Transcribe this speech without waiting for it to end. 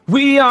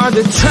We are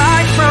the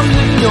tribe from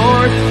the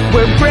north,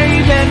 we're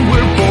brave and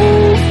we're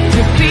bold.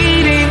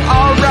 Defeating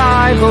our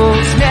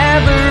rivals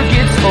never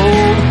gets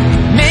old.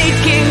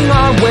 Making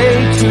our way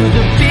to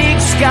the Big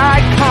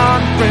Sky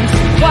Conference.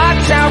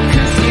 Watch out,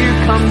 'cause here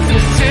comes the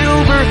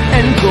silver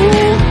and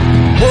gold.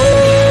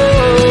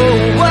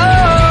 Whoa,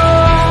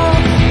 whoa.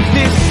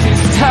 This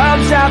is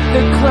Tubbs at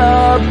the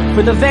Club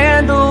for the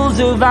Vandals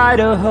of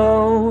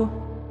Idaho.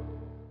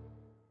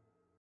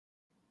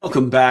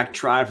 Welcome back,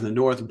 Tribe from the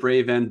North,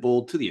 Brave and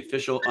Bold, to the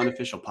official,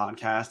 unofficial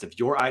podcast of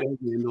your Idaho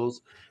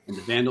Vandals and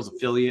the Vandals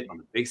affiliate on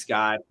the Big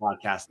Sky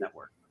Podcast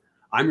Network.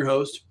 I'm your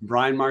host,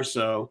 Brian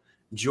Marceau,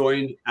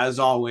 joined, as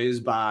always,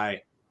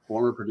 by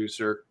former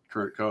producer,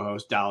 current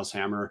co-host, Dallas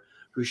Hammer,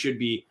 who should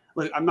be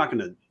 – I'm not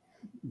going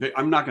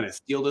to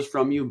steal this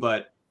from you,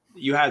 but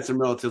you had some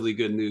relatively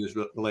good news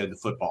related to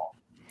football.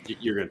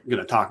 You're going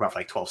to talk about for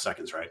like 12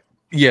 seconds, right?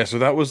 Yeah, so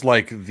that was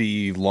like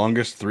the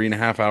longest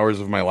 3.5 hours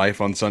of my life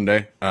on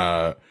Sunday.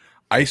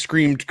 I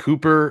screamed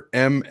Cooper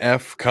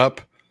MF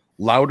Cup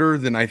louder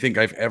than I think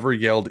I've ever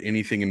yelled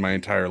anything in my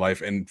entire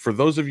life. And for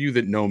those of you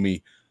that know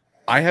me,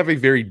 I have a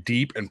very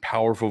deep and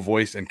powerful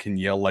voice and can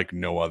yell like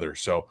no other.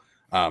 So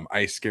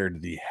I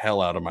scared the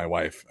hell out of my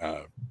wife.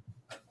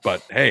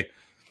 But hey,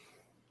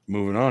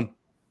 moving on.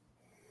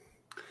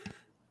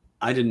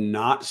 I did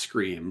not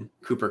scream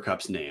Cooper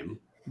Cup's name,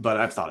 but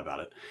I've thought about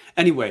it.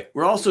 Anyway,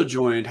 we're also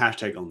joined,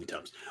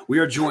 #OnlyTubs. We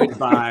are joined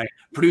by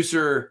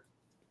producer,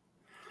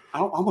 I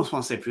almost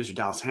want to say producer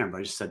Dallas Hammer, but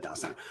I just said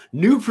Dallas Hammer.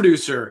 New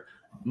producer,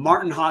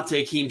 Martin Hot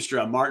Take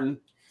Heemstra. Martin,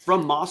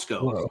 from Moscow,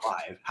 Hello.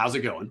 live. How's it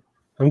going?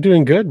 I'm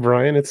doing good,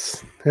 Brian.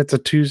 It's a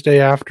Tuesday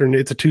afternoon.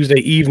 It's a Tuesday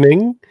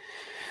evening.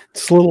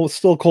 It's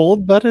still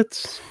cold, but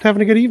it's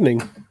having a good evening.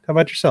 How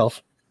about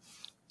yourself?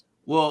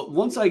 Well,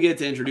 once I get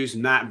to introduce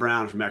Matt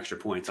Brown from Extra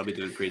Points, I'll be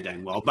doing pretty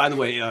dang well. By the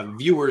way,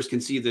 viewers can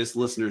see this.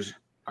 Listeners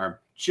are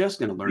just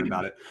going to learn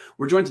about it.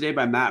 We're joined today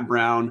by Matt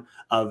Brown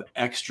of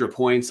Extra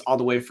Points, all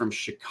the way from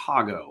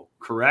Chicago,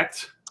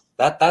 correct?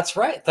 That's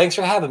right. Thanks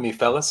for having me,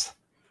 fellas.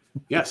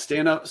 Yeah,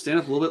 stand up a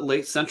little bit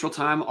late Central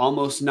Time,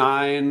 almost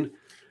 9.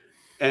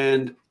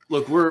 And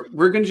look, we're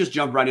going to just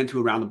jump right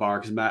into Around the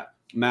Bar because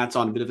Matt's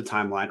on a bit of a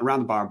timeline. Around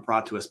the Bar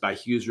brought to us by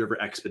Hughes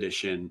River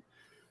Expedition.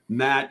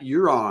 Matt,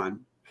 you're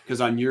on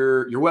because on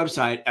your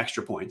website,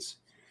 Extra Points,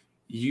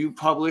 you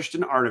published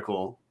an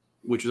article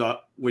which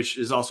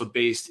is also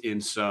based in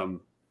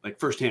some like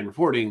firsthand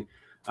reporting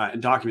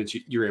and documents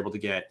you're able to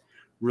get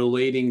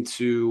relating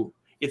to.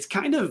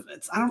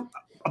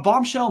 A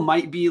bombshell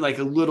might be like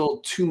a little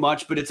too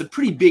much, but it's a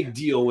pretty big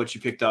deal. What you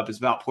picked up is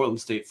about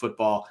Portland State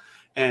football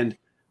and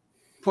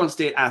Portland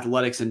State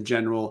athletics in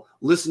general.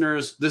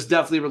 Listeners, this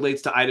definitely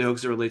relates to Idaho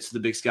because it relates to the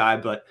Big Sky.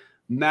 But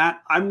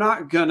Matt, I don't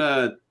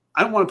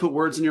want to put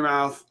words in your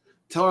mouth.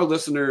 Tell our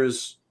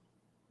listeners,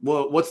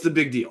 what's the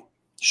big deal?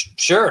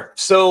 Sure.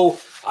 So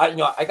I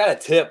got a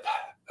tip,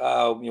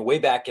 way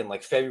back in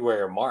like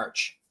February or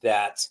March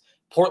that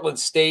Portland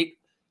State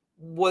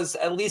was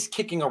at least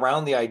kicking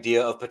around the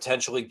idea of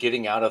potentially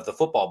getting out of the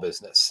football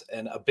business.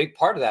 And a big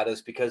part of that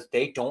is because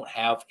they don't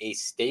have a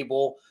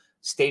stable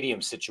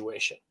stadium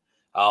situation.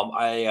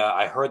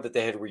 I heard that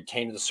they had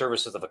retained the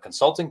services of a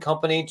consulting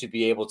company to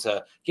be able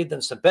to give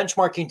them some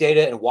benchmarking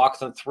data and walk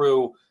them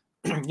through,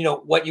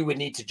 what you would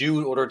need to do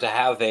in order to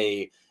have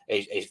a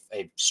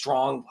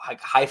strong,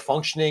 high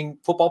functioning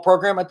football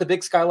program at the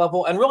Big Sky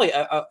level, and really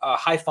a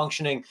high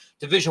functioning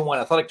Division I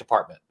athletic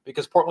department,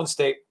 because Portland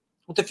State,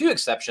 with a few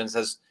exceptions,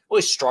 has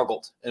really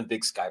struggled in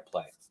Big Sky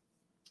play.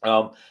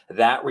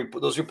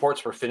 Those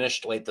reports were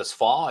finished late this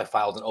fall. I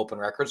filed an open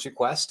records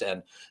request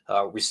and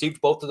received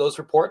both of those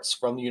reports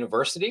from the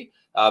university,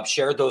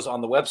 shared those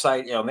on the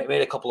website,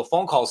 made a couple of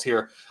phone calls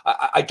here.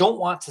 I don't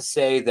want to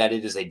say that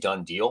it is a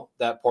done deal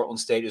that Portland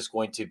State is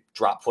going to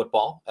drop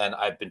football. And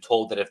I've been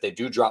told that if they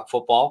do drop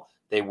football,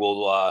 they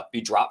will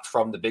be dropped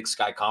from the Big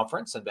Sky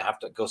Conference and have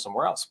to go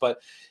somewhere else.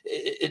 But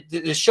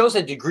it shows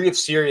a degree of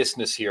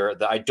seriousness here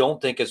that I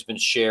don't think has been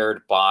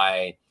shared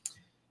by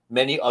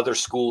many other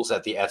schools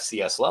at the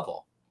FCS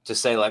level, to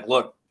say like,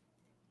 look,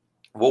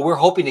 what we're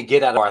hoping to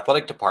get out of our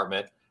athletic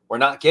department, we're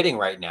not getting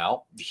right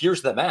now.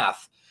 Here's the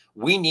math.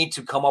 We need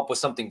to come up with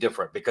something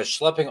different, because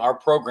schlepping our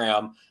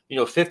program,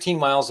 15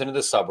 miles into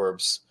the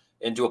suburbs,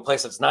 into a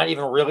place that's not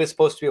even really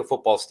supposed to be a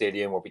football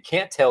stadium, where we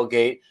can't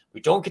tailgate, we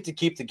don't get to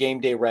keep the game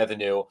day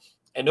revenue,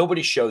 and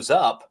nobody shows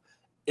up,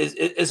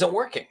 isn't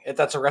working. If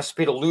that's a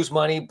recipe to lose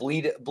money,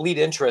 bleed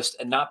interest,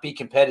 and not be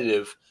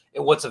competitive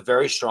in what's a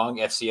very strong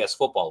FCS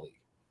football league.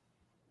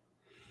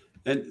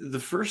 And the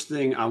first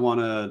thing I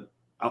want to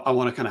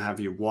kind of have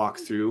you walk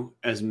through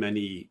as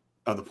many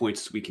of the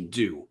points as we can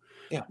do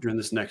during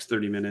this next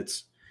 30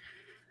 minutes.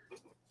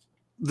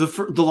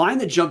 The line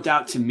that jumped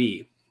out to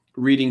me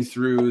reading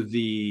through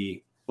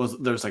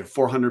there's like a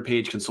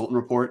 400-page consultant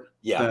report.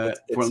 Yeah,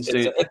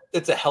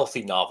 it's a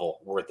healthy novel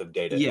worth of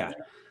data. Yeah.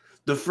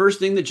 The first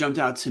thing that jumped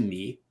out to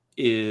me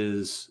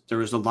is there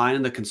was a line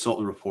in the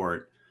consultant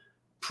report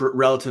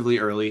relatively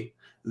early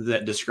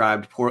that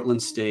described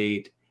Portland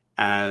State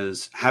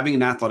as having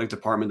an athletic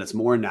department that's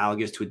more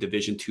analogous to a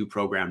Division II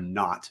program,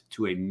 not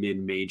to a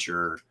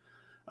mid-major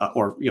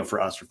or, for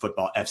us, for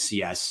football,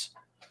 FCS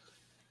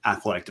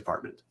athletic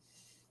department.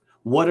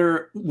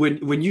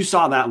 When you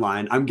saw that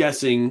line, I'm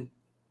guessing,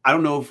 I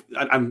don't know if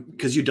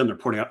because you've done the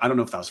reporting, I don't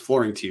know if that was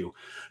flooring to you.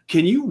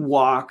 Can you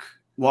walk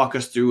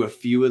us through a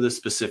few of the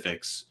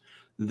specifics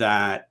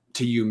that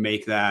to you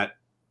make that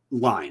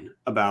line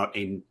about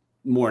a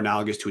more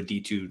analogous to a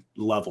D2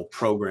 level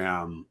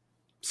program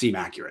seem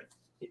accurate?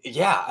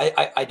 Yeah,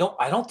 I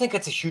don't think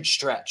it's a huge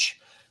stretch.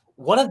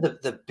 One of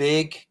the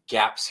big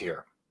gaps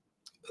here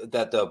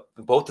that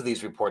both of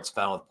these reports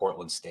found with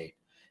Portland State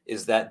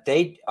is that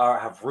they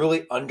have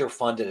really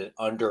underfunded and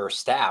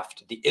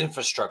understaffed the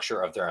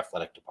infrastructure of their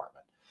athletic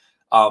department.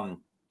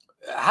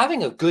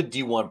 Having a good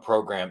D1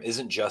 program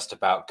isn't just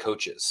about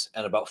coaches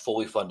and about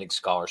fully funding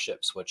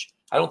scholarships, which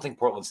I don't think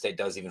Portland State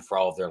does even for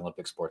all of their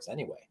Olympic sports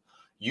anyway.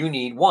 You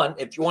need one,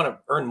 if you want to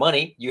earn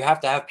money, you have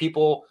to have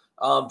people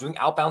doing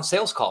outbound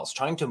sales calls,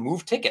 trying to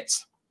move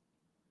tickets.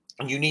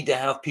 And you need to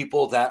have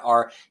people that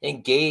are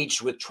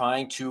engaged with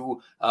trying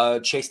to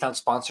chase down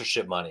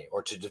sponsorship money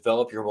or to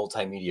develop your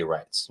multimedia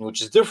rights,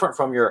 which is different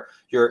from your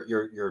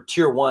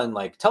tier one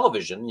like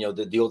television,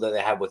 the deal that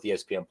they have with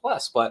ESPN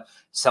Plus, but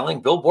selling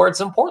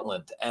billboards in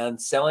Portland and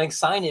selling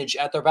signage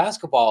at their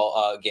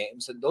basketball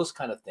games and those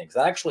kind of things.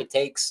 That actually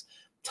takes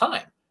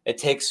time. It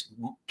takes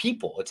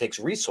people. It takes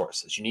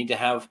resources. You need to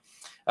have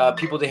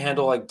people to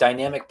handle like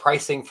dynamic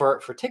pricing for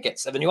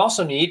tickets. And then you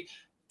also need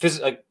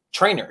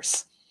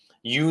trainers.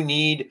 You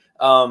need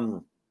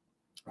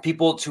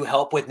people to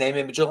help with name,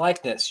 image, and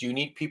likeness. You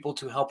need people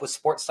to help with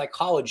sports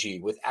psychology,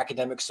 with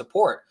academic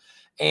support.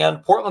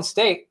 And Portland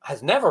State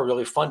has never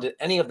really funded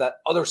any of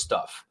that other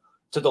stuff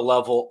to the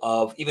level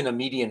of even a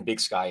median Big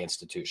Sky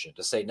institution,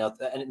 to say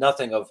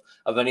nothing of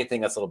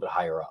anything that's a little bit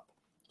higher up.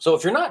 So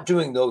if you're not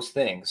doing those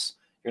things,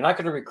 you're not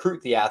going to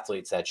recruit the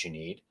athletes that you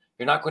need.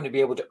 You're not going to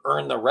be able to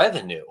earn the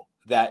revenue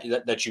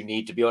that you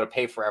need to be able to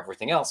pay for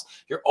everything else.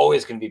 You're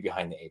always going to be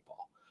behind the eight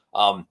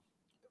ball.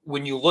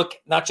 When you look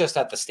not just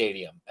at the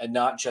stadium and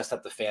not just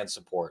at the fan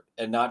support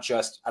and not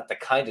just at the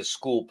kind of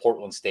school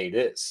Portland State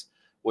is,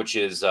 which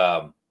is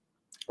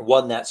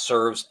one that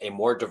serves a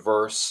more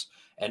diverse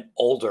and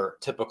older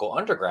typical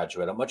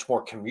undergraduate, a much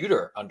more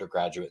commuter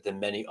undergraduate than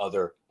many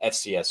other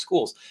FCS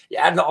schools. You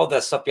add all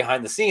that stuff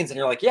behind the scenes and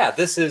you're like, yeah,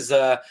 this is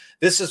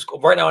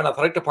right now an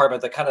athletic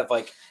department that kind of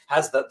like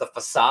has the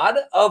facade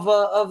of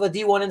a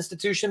D1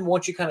 institution.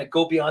 Once you kind of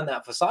go beyond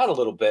that facade a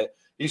little bit,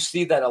 you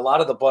see that a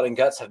lot of the blood and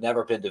guts have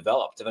never been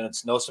developed. And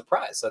it's no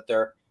surprise that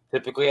they're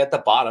typically at the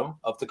bottom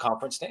of the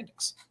conference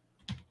standings.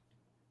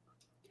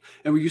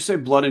 And when you say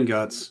blood and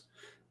guts,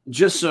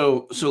 just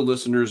so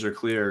listeners are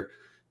clear,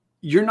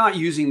 you're not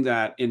using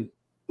that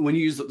when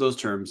you use those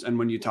terms and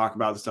when you talk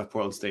about the stuff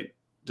Portland State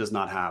does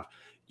not have,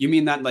 you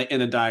mean that like in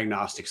a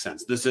diagnostic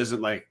sense. This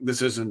isn't like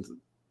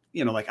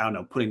I don't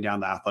know, putting down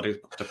the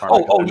athletic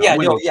department.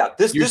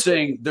 You're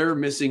saying they're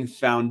missing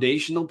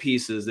foundational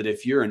pieces that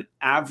if you're an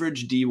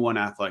average D1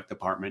 athletic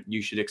department,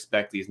 you should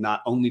expect these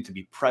not only to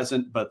be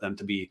present, but them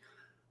to be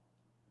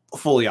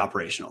fully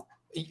operational.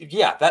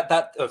 Yeah,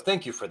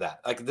 thank you for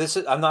that. Like this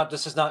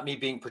is not me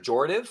being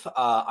pejorative.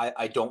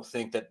 I don't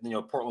think that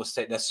Portland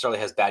State necessarily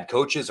has bad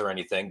coaches or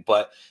anything,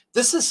 but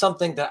this is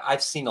something that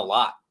I've seen a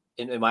lot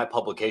in my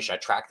publication. I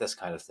track this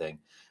kind of thing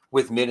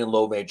with mid and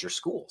low major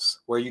schools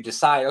where you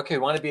decide, okay,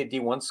 we want to be a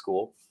D1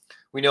 school.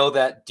 We know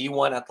that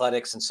D1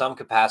 athletics in some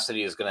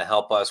capacity is going to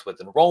help us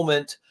with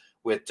enrollment,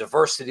 with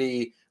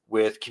diversity,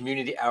 with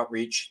community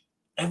outreach.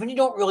 And when you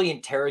don't really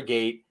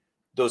interrogate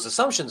those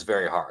assumptions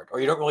very hard, or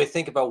you don't really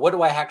think about what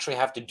do I actually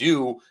have to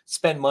do,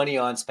 spend money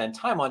on, spend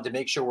time on to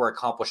make sure we're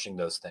accomplishing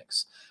those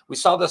things. We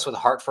saw this with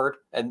Hartford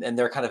and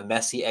their kind of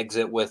messy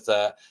exit with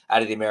out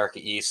of the America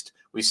East.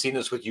 We've seen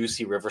this with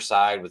UC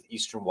Riverside, with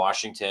Eastern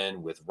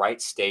Washington, with Wright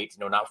State,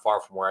 not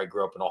far from where I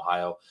grew up in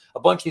Ohio,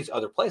 a bunch of these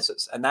other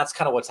places. And that's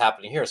kind of what's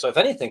happening here. So if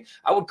anything,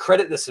 I would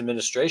credit this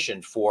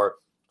administration for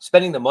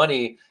spending the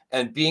money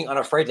and being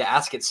unafraid to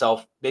ask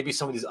itself maybe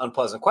some of these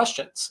unpleasant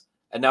questions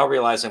and now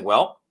realizing,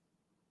 well,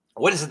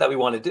 what is it that we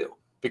want to do?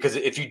 Because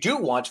if you do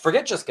want,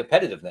 forget just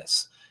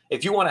competitiveness.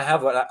 If you want to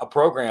have a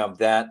program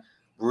that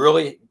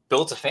really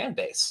builds a fan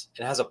base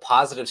and has a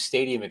positive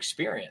stadium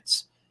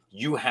experience,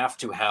 you have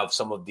to have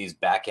some of these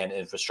back-end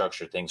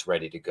infrastructure things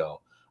ready to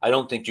go. I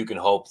don't think you can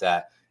hope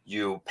that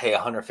you pay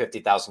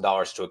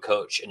 $150,000 to a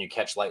coach and you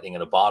catch lightning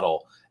in a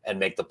bottle and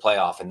make the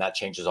playoff and that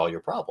changes all your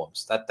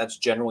problems. That's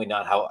generally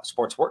not how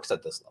sports works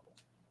at this level.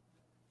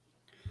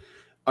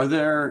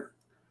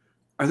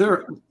 Are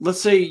there,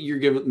 let's say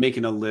you're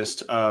making a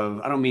list of,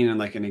 I don't mean in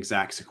like an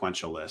exact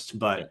sequential list,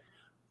 but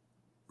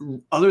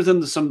other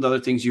than some of the other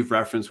things you've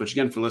referenced, which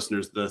again, for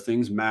listeners, the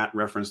things Matt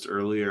referenced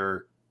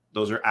earlier,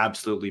 those are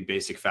absolutely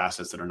basic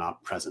facets that are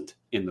not present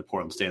in the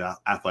Portland State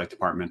Athletic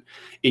Department.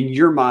 In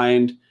your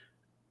mind,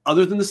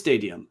 other than the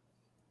stadium,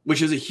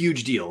 which is a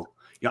huge deal,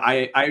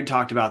 I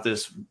talked about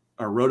this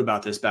wrote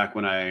about this back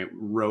when I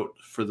wrote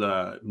for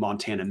the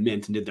Montana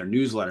Mint and did their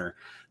newsletter,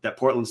 that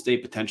Portland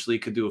State potentially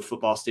could do a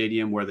football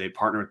stadium where they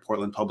partner with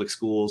Portland Public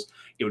Schools.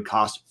 It would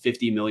cost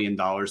 $50 million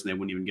and they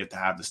wouldn't even get to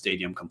have the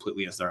stadium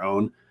completely as their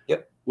own.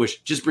 Yep.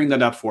 Which, just bring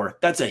that up for,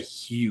 that's a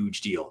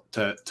huge deal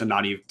to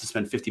not even to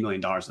spend $50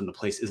 million and the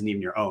place isn't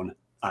even your own.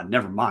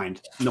 Never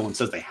mind, no one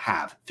says they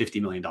have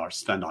 $50 million to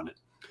spend on it.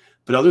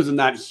 But other than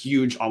that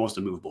huge, almost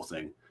immovable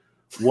thing,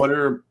 what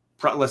are,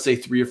 let's say,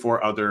 3 or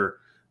 4 other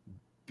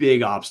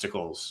big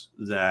obstacles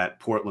that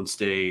Portland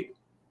State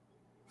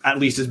at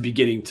least is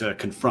beginning to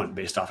confront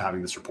based off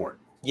having this report?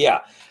 Yeah.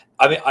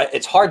 I mean,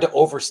 it's hard to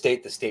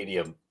overstate the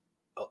stadium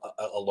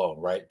alone,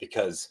 right?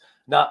 Because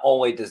not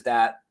only does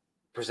that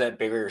present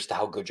barriers to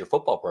how good your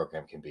football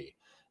program can be,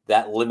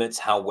 that limits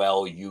how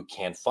well you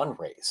can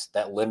fundraise.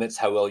 That limits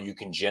how well you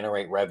can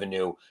generate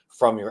revenue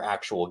from your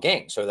actual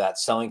game. So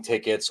that's selling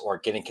tickets or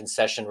getting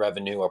concession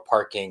revenue or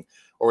parking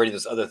or any of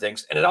those other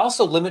things. And it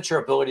also limits your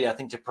ability, I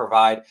think, to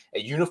provide a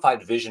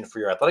unified vision for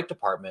your athletic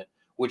department,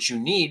 which you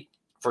need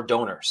for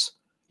donors.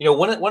 You know,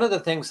 one of the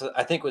things that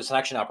I think was an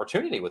action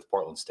opportunity with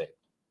Portland State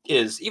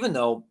is, even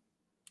though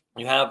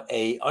you have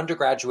a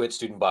undergraduate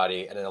student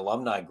body and an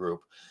alumni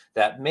group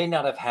that may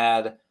not have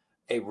had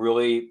a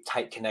really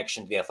tight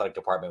connection to the athletic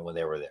department when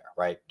they were there,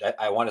 right?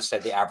 I want to say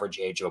the average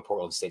age of a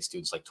Portland State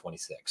student is like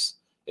 26.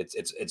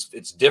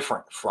 It's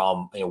different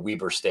from, you know,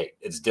 Weber State.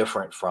 It's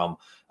different from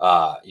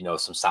you know,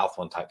 some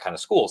Southland type kind of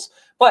schools.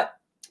 But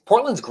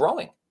Portland's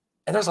growing,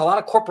 and there's a lot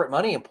of corporate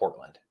money in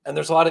Portland, and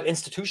there's a lot of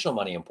institutional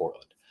money in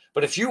Portland.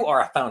 But if you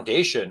are a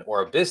foundation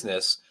or a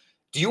business,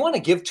 do you want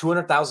to give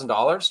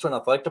 $200,000 to an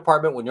athletic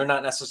department when you're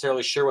not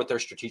necessarily sure what their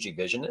strategic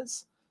vision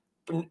is?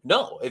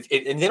 No, and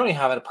they don't even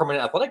have a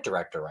permanent athletic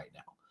director right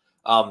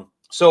now.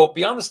 So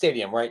beyond the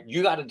stadium, right,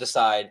 you got to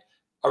decide,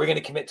 are we going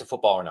to commit to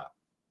football or not?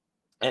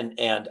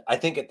 And I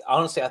think,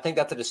 honestly, I think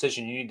that's a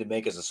decision you need to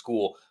make as a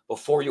school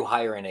before you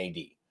hire an AD,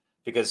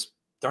 because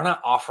they're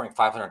not offering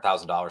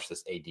 $500,000 for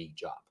this AD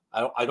job.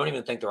 I don't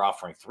even think they're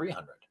offering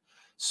 $300,000.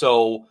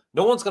 So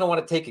no one's going to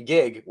want to take a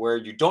gig where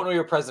you don't know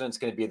your president's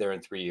going to be there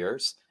in 3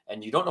 years,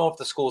 and you don't know if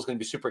the school is going to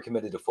be super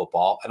committed to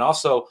football. And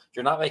also,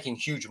 you're not making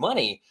huge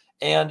money,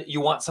 and you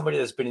want somebody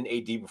that's been an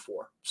AD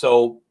before.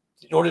 So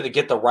in order to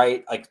get the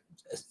right, like,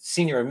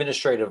 senior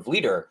administrative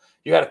leader,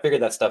 you got to figure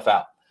that stuff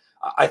out.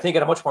 I think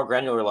at a much more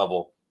granular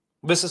level,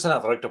 this is an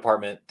athletic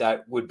department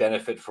that would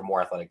benefit from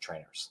more athletic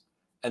trainers.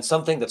 And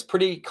something that's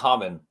pretty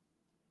common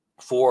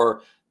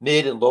for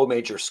mid and low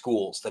major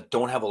schools that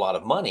don't have a lot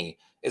of money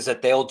is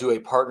that they'll do a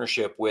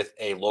partnership with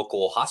a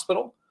local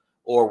hospital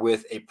or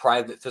with a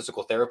private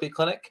physical therapy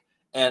clinic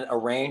and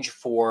arrange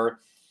for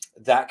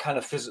that kind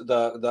of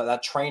that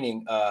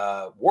training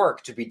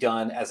work to be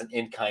done as an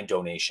in-kind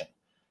donation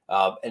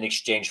in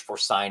exchange for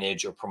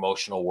signage or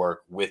promotional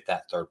work with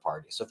that third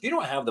party. So if you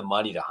don't have the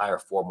money to hire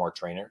 4 more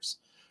trainers,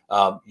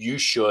 you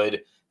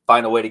should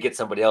find a way to get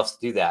somebody else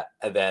to do that,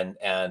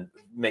 and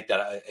make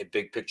that a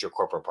big picture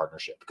corporate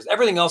partnership, because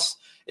everything else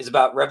is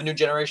about revenue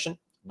generation.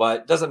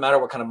 But it doesn't matter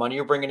what kind of money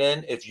you're bringing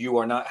in if you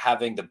are not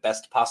having the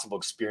best possible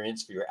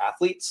experience for your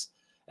athletes.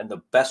 And the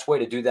best way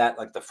to do that,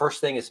 like, the first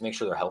thing is to make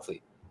sure they're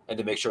healthy and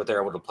to make sure that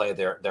they're able to play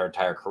their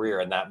entire career.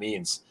 And that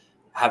means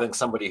having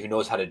somebody who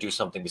knows how to do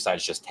something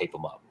besides just tape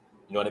them up.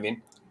 You know what I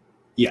mean?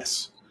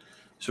 Yes.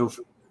 So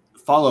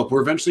follow up,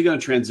 we're eventually going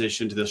to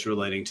transition to this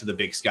relating to the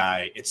Big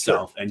Sky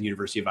itself and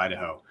University of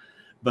Idaho.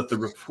 But the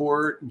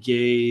report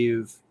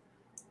gave,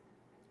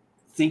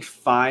 I think,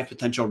 5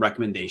 potential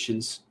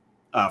recommendations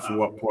for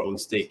what Portland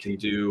State can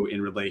do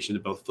in relation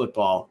to both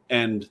football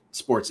and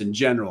sports in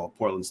general.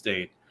 Portland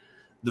State,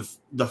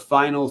 the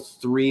final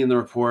 3 in the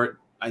report,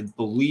 I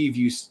believe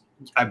you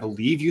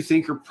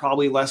think are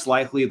probably less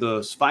likely.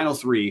 Those final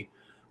 3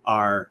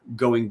 are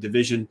going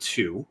Division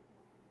II,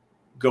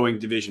 going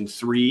Division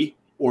III,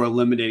 or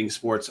eliminating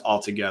sports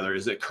altogether.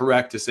 Is it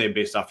correct to say,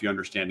 based off your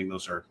understanding,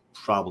 those are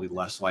probably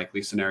less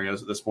likely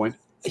scenarios at this point?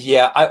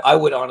 Yeah, I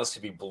would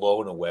honestly be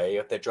blown away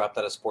if they dropped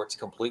out of sports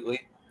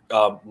completely.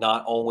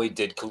 Not only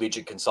did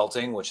Collegiate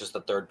Consulting, which is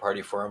the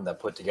third-party firm that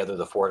put together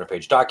the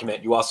 400-page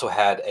document, you also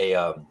had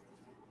a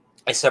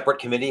separate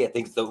committee, I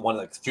think the one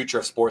like Future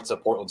of Sports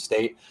at Portland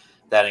State,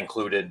 that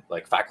included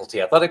like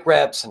faculty athletic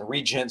reps and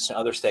regents and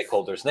other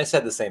stakeholders, and they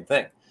said the same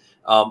thing.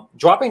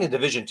 Dropping to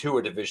Division II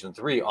or Division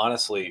III,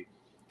 honestly,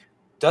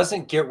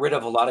 doesn't get rid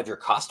of a lot of your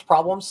cost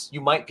problems.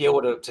 You might be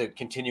able to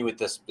continue with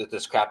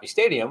this crappy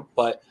stadium,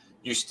 but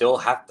you still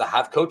have to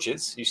have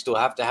coaches. You still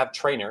have to have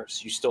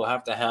trainers. You still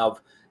have to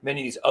have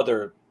many of these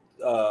other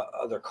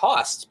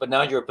costs. But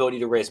now your ability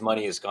to raise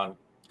money has gone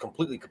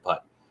completely kaput.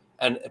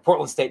 And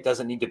Portland State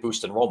doesn't need to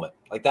boost enrollment.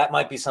 Like, that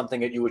might be something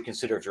that you would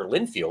consider if you're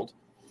Linfield,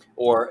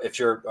 or if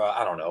you're,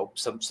 I don't know,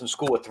 some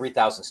school with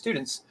 3,000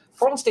 students.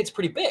 Portland State's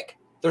pretty big.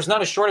 There's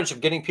not a shortage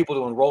of getting people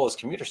to enroll as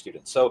commuter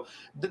students. So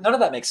none of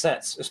that makes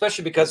sense,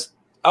 especially because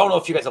I don't know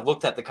if you guys have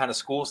looked at the kind of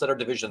schools that are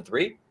Division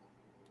III.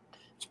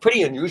 It's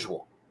pretty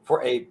unusual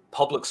for a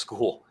public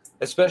school,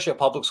 especially a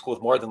public school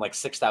with more than like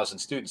 6,000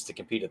 students, to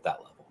compete at that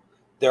level.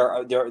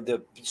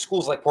 The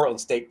schools like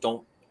Portland State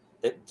don't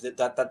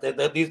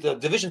The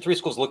Division III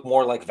schools look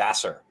more like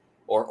Vassar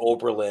or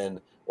Oberlin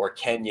or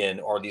Kenyon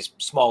or these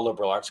small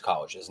liberal arts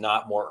colleges,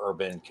 not more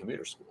urban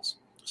commuter schools.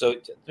 So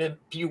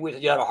you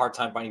have a hard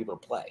time finding people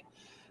to play.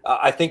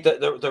 I think that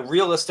the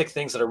realistic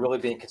things that are really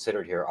being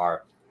considered here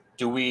are,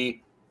 do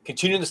we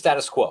continue the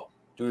status quo?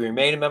 Do we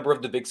remain a member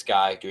of the Big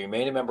Sky? Do we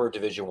remain a member of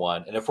Division I?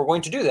 And if we're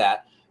going to do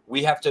that,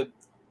 we have to,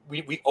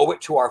 we owe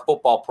it to our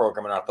football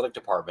program and our athletic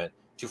department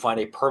to find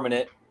a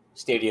permanent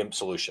stadium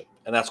solution.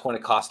 And that's going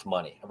to cost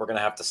money. And we're going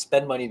to have to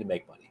spend money to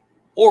make money.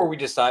 Or we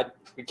decide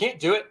we can't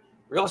do it.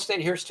 Real estate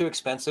here is too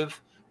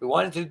expensive. We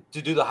wanted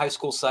to do the high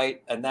school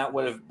site, and that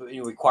would have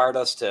required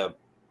us to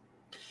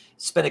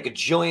spend $1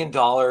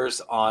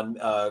 gajillion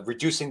on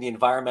reducing the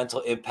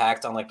environmental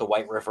impact on like the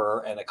White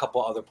River and a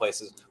couple other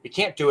places. We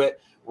can't do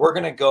it. We're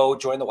going to go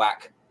join the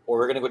WAC, or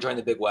we're going to go join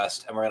the Big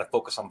West, and we're going to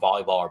focus on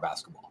volleyball or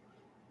basketball.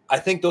 I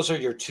think those are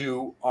your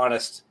two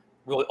honest,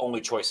 really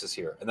only choices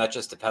here. And that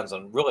just depends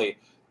on really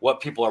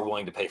what people are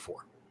willing to pay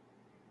for.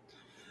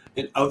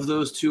 And of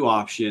those two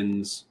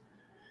options,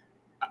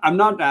 I'm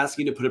not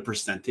asking to put a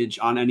percentage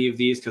on any of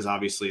these, because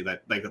obviously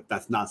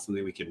that's not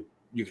something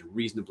you can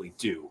reasonably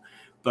do.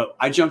 But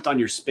I jumped on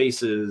your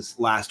Spaces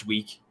last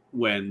week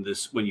when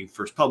you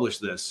first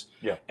published this,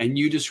 and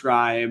you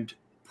described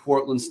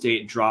Portland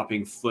State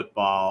dropping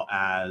football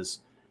as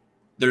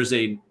there's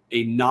a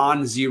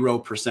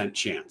non-0%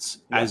 chance,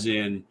 as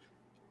in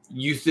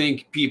you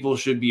think people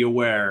should be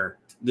aware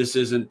this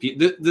isn't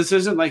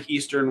like the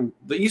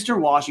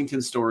Eastern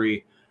Washington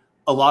story.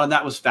 A lot of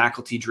that was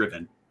faculty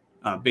driven,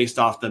 based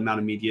off the amount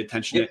of media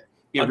attention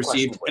it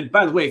received. And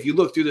by the way, if you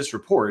look through this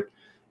report,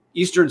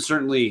 Eastern,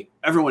 certainly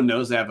everyone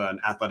knows they have an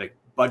athletic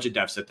budget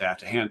deficit they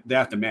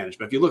have to manage.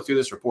 But if you look through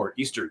this report,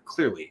 Eastern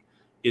clearly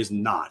is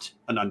not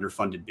an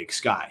underfunded Big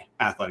Sky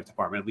athletic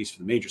department, at least for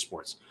the major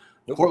sports.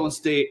 Nope. Portland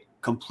State,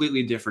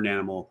 completely different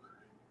animal.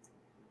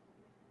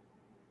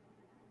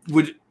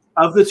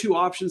 Of the two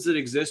options that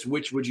exist,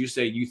 which would you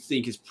say you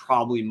think is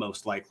probably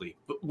most likely?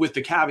 But with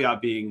the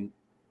caveat being,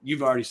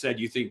 you've already said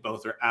you think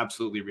both are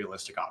absolutely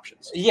realistic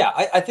options. Yeah,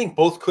 I think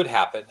both could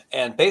happen.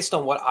 And based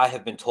on what I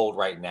have been told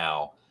right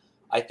now,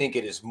 I think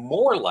it is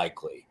more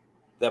likely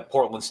that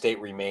Portland State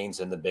remains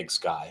in the Big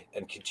Sky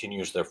and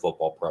continues their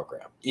football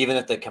program, even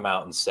if they come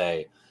out and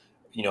say,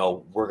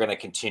 we're going to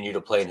continue to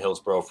play in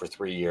Hillsborough for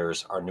 3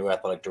 years. Our new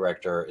athletic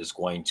director is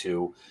going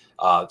to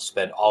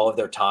spend all of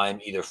their time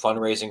either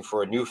fundraising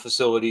for a new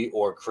facility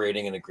or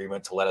creating an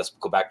agreement to let us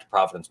go back to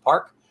Providence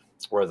Park,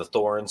 where the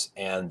Thorns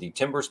and the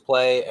Timbers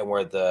play and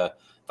where the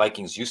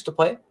Vikings used to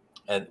play,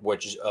 and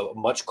which is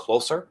much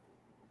closer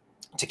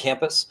to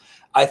campus.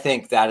 I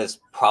think that is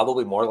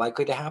probably more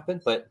likely to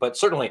happen, but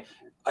certainly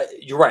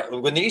you're right.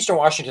 When the Eastern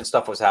Washington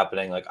stuff was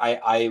happening, like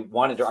I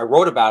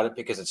wrote about it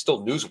because it's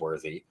still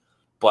newsworthy,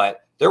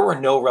 but there were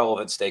no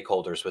relevant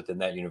stakeholders within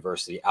that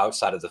university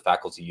outside of the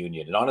faculty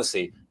union. And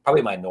honestly, probably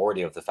a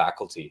minority of the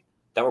faculty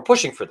that were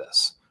pushing for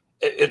this.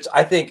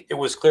 I think it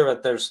was clear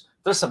that there's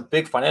some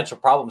big financial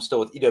problems still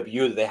with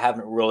EWU that they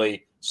haven't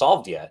really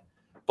solved yet.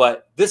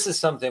 But this is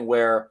something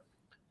where,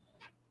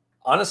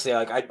 honestly,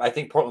 I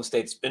think Portland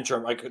State's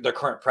interim, their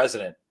current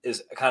president,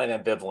 is kind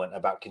of ambivalent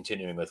about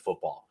continuing with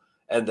football.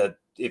 And that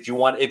if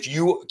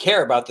you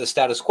care about the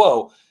status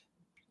quo,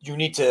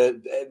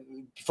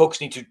 folks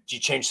need to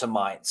change some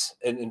minds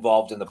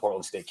involved in the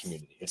Portland State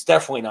community. It's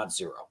definitely not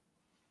zero.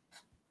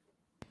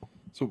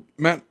 So,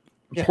 Matt,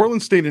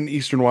 Portland State and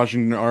Eastern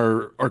Washington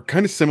are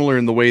kind of similar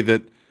in the way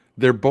that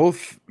they're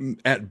both,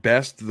 at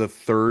best, the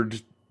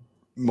third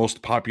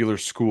most popular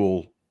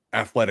school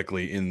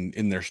athletically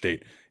in their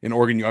state. In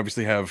Oregon, you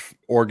obviously have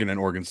Oregon and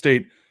Oregon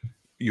State.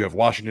 You have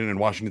Washington and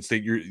Washington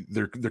State.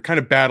 They're kind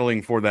of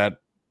battling for that,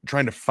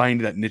 trying to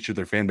find that niche of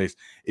their fan base.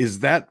 Is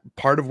that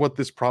part of what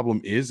this problem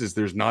is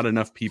there's not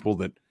enough people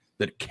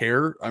that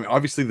care? I mean,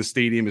 obviously the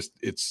stadium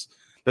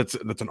that's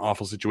an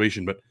awful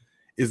situation, but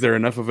is there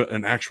enough of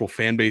an actual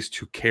fan base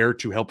to care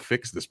to help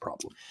fix this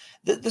problem?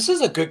 This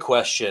is a good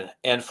question.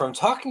 And from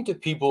talking to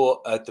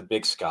people at the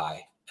Big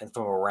Sky and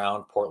from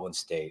around Portland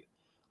State,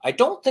 I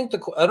don't think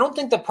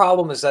the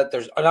problem is that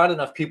there's not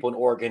enough people in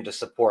Oregon to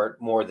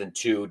support more than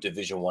 2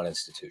 Division I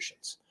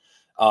institutions.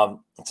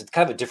 It's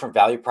kind of a different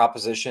value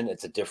proposition.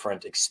 It's a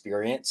different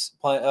experience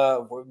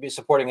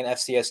supporting an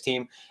FCS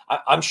team.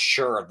 I'm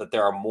sure that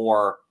there are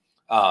more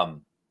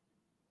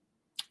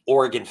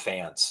Oregon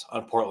fans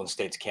on Portland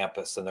State's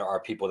campus than there are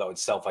people that would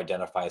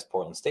self-identify as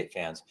Portland State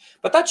fans.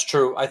 But that's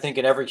true, I think,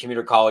 in every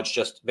commuter college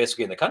just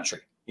basically in the country.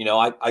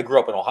 I grew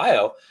up in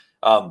Ohio.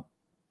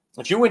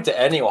 If you went to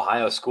any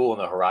Ohio school in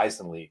the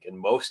Horizon League and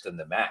most in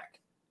the MAC,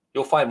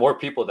 you'll find more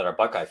people that are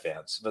Buckeye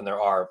fans than there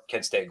are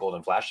Kent State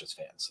Golden Flashes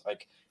fans.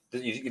 Like,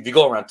 if you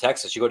go around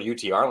Texas, you go to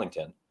UT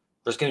Arlington,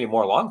 there's going to be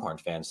more Longhorn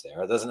fans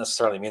there. It doesn't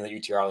necessarily mean that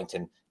UT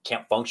Arlington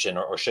can't function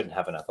or shouldn't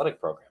have an athletic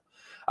program.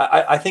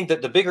 I think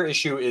that the bigger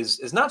issue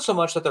is not so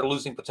much that they're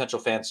losing potential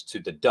fans to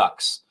the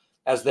Ducks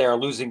as they are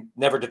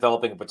never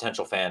developing a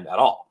potential fan at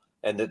all.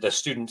 And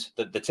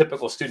the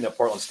typical student at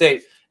Portland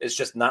State is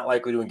just not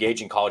likely to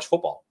engage in college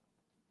football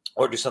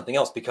or do something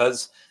else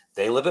because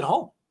they live at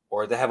home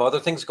or they have other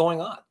things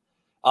going on.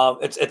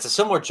 It's a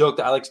similar joke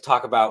that I like to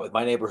talk about with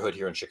my neighborhood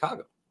here in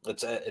Chicago.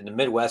 It's in the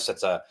Midwest.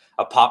 It's a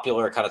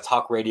popular kind of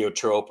talk radio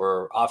trope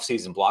or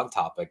off-season blog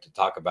topic to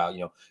talk about,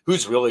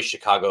 who's really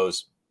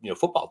Chicago's,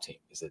 football team.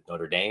 Is it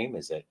Notre Dame?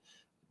 Is it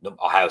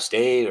Ohio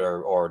State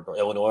or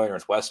Illinois,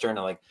 Northwestern?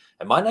 And like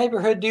in my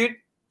neighborhood, dude,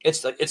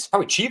 it's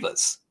probably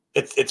Chivas.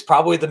 It's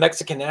probably the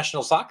Mexican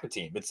national soccer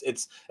team.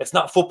 It's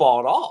not football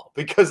at all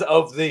because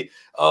of what the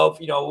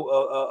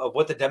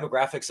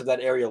demographics of that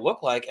area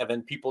look like, and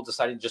then people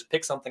deciding to just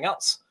pick something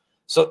else.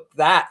 So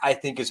that I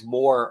think is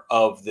more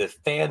of the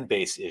fan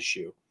base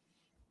issue.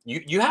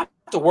 You have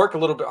to work a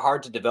little bit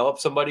hard to develop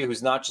somebody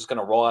who's not just going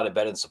to roll out of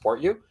bed and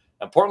support you.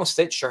 And Portland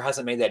State sure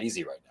hasn't made that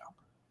easy right now.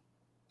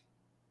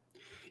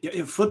 Yeah,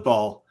 in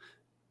football,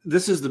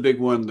 this is the big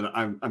one that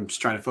I'm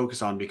just trying to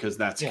focus on because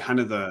that's kind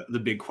of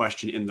the big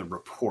question in the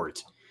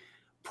report.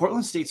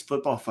 Portland State's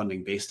football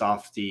funding based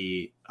off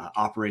the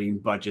operating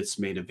budgets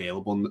made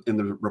available in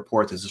the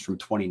report. This is from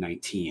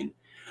 2019.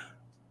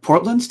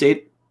 Portland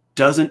State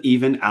doesn't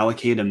even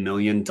allocate $1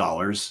 million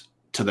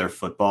to their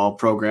football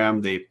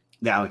program. They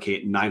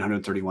allocate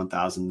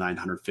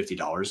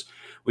 $931,950,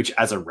 which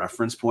as a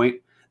reference point,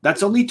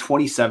 that's only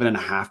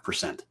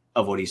 27.5%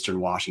 of what Eastern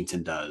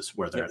Washington does,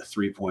 where they're at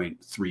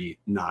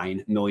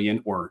 3.39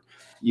 million, or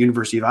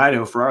University of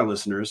Idaho for our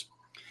listeners.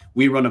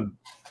 We run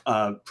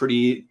a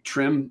pretty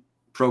trim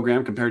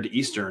program compared to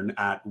Eastern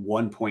at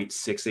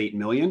 1.68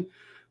 million.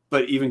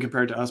 But even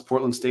compared to us,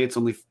 Portland State's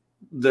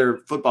their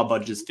football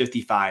budget is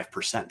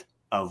 55%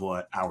 of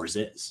what ours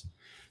is.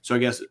 So I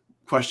guess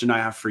question I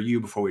have for you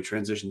before we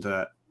transition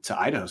to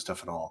Idaho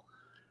stuff at all.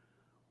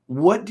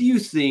 What do you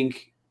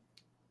think?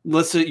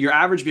 Let's say your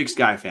average Big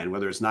Sky fan,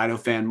 whether it's an Idaho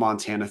fan,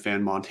 Montana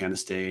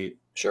State,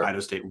 sure,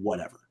 Idaho State,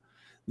 whatever,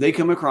 they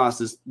come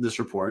across this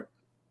report,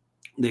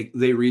 they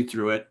read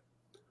through it.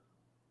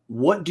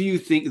 What do you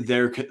think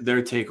their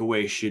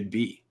takeaway should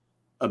be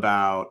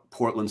about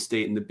Portland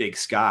State and the Big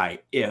Sky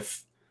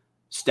if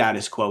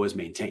status quo is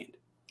maintained?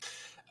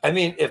 I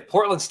mean, if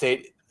Portland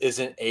State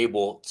isn't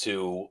able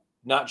to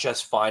not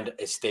just find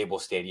a stable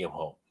stadium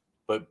home,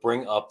 but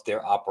bring up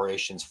their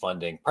operations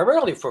funding,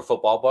 primarily for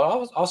football, but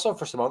also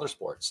for some other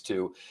sports,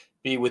 to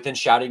be within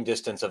shouting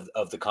distance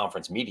of the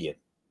conference median.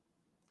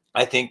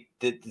 I think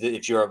that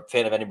if you're a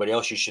fan of anybody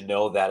else, you should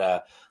know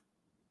that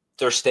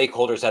their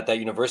stakeholders at that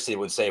university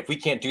would say, if we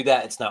can't do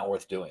that, it's not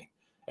worth doing.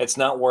 It's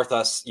not worth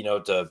us,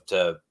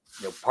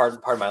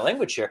 pardon my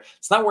language here,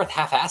 it's not worth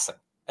half-assing.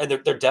 And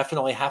they're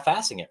definitely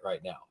half-assing it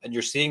right now. And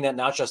you're seeing that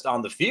not just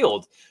on the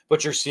field,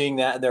 but you're seeing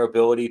that in their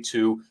ability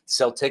to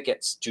sell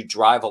tickets, to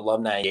drive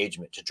alumni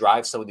engagement, to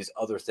drive some of these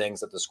other things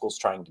that the school's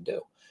trying to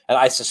do. And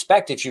I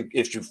suspect if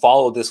you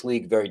follow this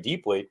league very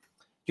deeply,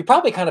 you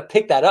probably kind of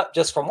pick that up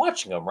just from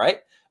watching them, right?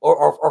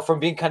 Or from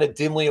being kind of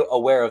dimly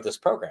aware of this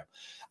program.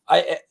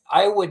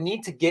 I would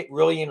need to get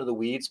really into the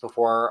weeds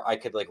before I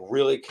could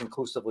really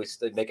conclusively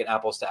make an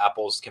apples to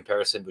apples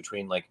comparison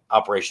between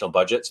operational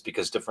budgets,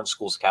 because different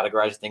schools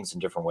categorize things in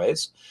different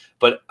ways.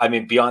 But I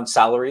mean, beyond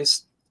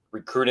salaries,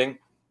 recruiting,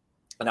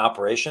 and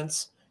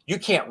operations, you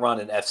can't run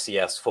an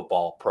FCS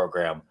football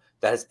program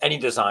that has any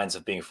designs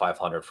of being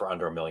 500 for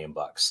under $1 million,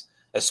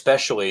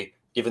 especially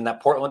given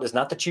that Portland is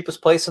not the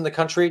cheapest place in the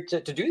country to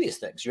do these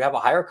things. You have a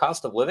higher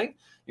cost of living,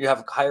 you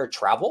have higher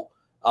travel.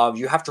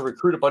 You have to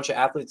recruit a bunch of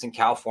athletes in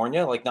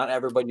California. Not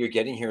everybody you're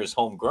getting here is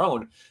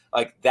homegrown.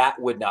 That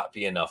would not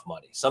be enough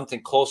money.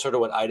 Something closer to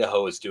what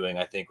Idaho is doing,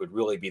 I think, would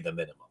really be the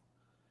minimum.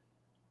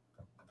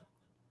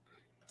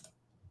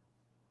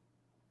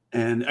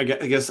 And I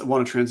guess I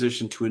want to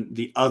transition to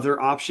the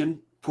other option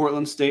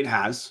Portland State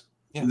has,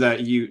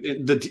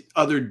 the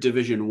other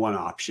Division I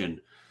option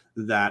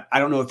that I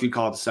don't know if you'd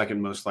call it the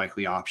second most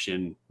likely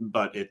option,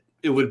 but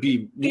it would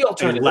be the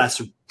alternative.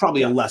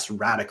 A less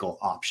radical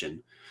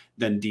option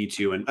than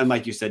D2. And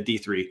like you said,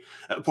 D3,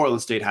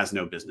 Portland State has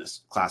no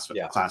business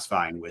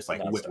classifying with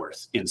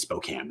Whitworth in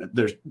Spokane.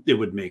 It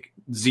would make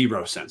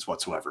zero sense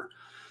whatsoever.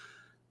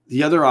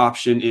 The other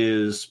option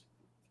is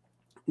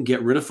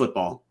get rid of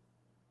football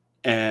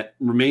and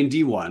remain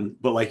D1.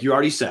 But like you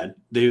already said,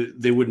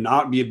 they would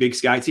not be a Big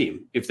Sky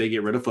team if they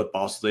get rid of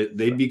football. So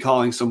they'd be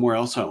calling somewhere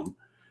else home.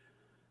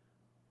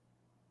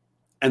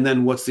 And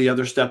then what's the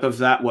other step of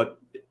that? What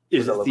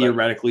is it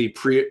theoretically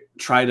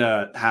try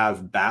to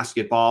have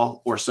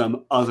basketball or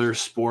some other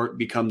sport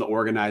become the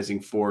organizing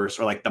force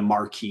or the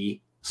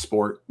marquee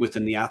sport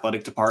within the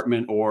athletic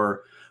department?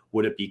 Or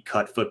would it be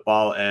cut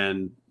football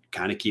and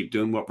kind of keep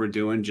doing what we're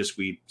doing? Just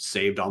we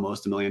saved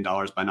almost $1 million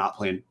by not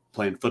playing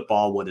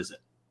football. What is it?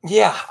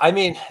 Yeah. I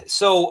mean,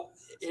 so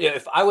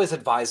if I was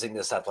advising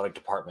this athletic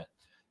department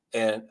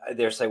and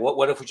they're saying,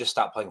 what if we just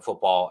stop playing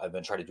football and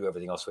then try to do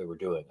everything else the way we're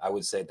doing? I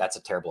would say that's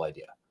a terrible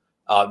idea.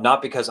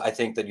 Not because I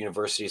think that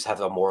universities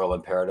have a moral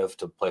imperative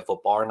to play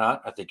football or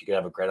not. I think you can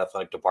have a great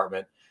athletic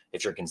department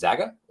if you're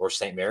Gonzaga or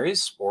St.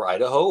 Mary's or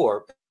Idaho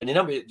or any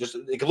number. It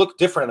could look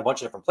different in a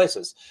bunch of different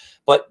places.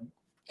 But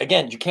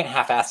again, you can't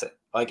half-ass it.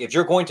 If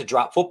you're going to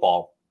drop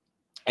football,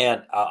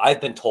 and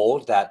I've been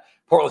told that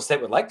Portland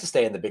State would like to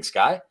stay in the Big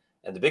Sky,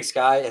 and the Big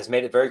Sky has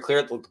made it very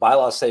clear that the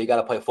bylaws say you got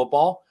to play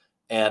football.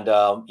 And,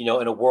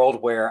 in a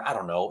world where, I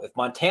don't know, if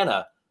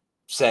Montana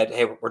said,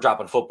 hey, we're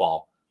dropping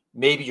football,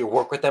 maybe you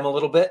work with them a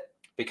little bit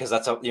because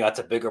that's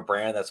a bigger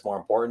brand that's more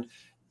important.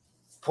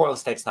 Portland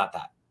State's not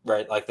that,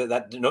 right? Like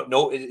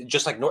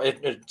just like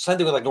it's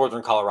something like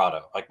Northern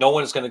Colorado. Like no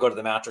one is going to go to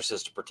the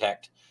mattresses to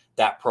protect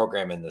that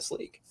program in this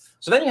league.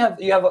 So then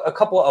you have a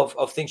couple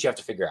of things you have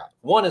to figure out.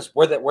 One is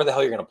where the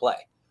hell you're going to play,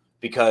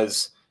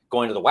 because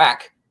going to the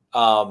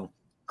WAC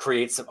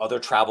creates some other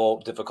travel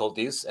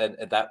difficulties, and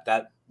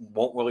that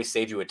won't really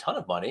save you a ton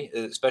of money,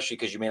 especially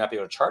because you may not be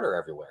able to charter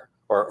everywhere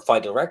or fly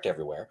direct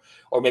everywhere,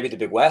 or maybe the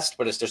Big West,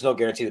 but there's no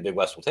guarantee the Big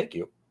West will take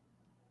you,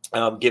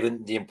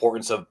 given the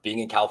importance of being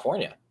in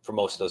California for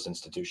most of those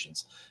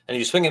institutions. And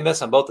you swing and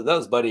miss on both of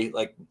those, buddy,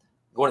 like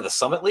going to the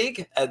Summit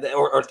League,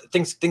 or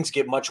things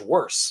get much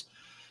worse.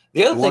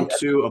 The other I thing want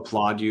to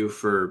applaud you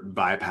for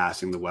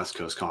bypassing the West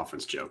Coast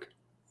Conference joke.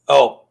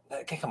 Oh,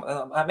 come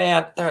on,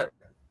 man!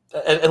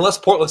 Unless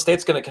Portland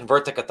State's going to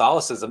convert to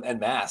Catholicism en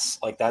masse,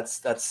 like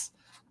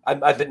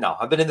I've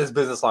been in this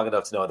business long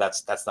enough to know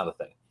that's not a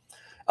thing.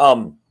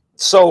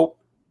 So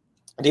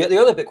the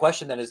other big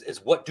question then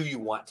is what do you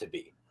want to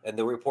be? And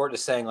the report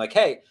is saying like,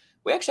 hey,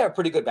 we actually have a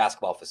pretty good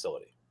basketball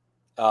facility,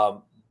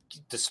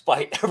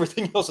 despite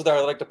everything else with our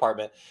athletic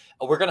department.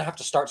 We're going to have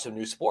to start some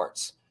new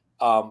sports.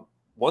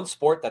 One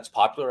sport that's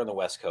popular on the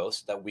West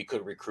Coast that we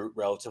could recruit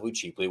relatively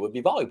cheaply would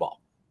be volleyball.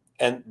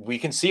 And we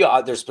can see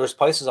there's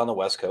places on the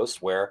West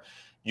Coast where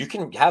you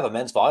can have a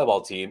men's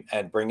volleyball team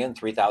and bring in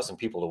 3,000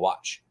 people to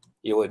watch.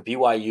 When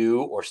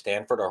BYU or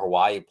Stanford or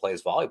Hawaii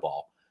plays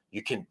volleyball,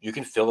 you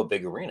can fill a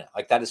big arena.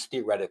 Like that is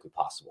theoretically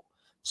possible.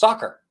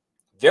 Soccer,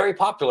 very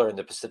popular in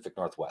the Pacific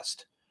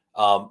Northwest.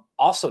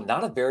 Also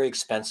not a very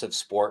expensive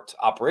sport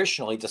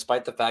operationally,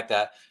 despite the fact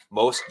that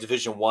most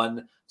Division I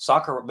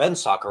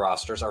men's soccer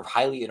rosters are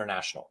highly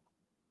international.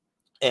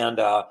 And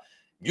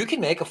you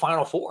can make a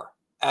Final Four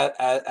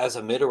as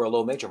a mid or a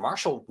low major.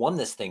 Marshall won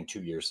this thing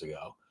 2 years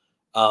ago.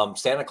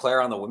 Santa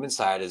Clara on the women's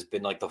side has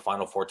been like the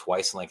Final Four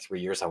twice in like 3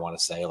 years, I want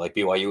to say. Like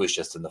BYU is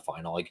just in the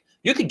final. Like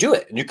you could do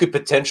it, and you could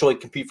potentially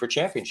compete for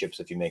championships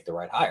if you make the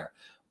right hire.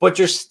 But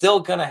you're still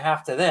going to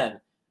have to then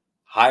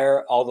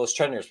hire all those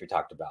trainers we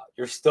talked about.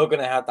 You're still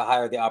going to have to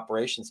hire the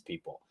operations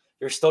people.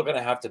 You're still going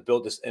to have to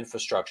build this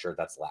infrastructure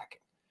that's lacking.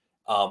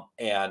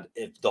 And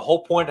the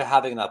whole point of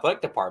having an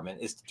athletic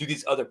department is to do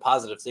these other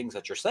positive things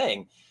that you're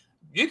saying.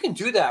 You can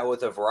do that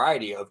with a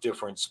variety of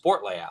different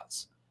sport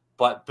layouts,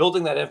 but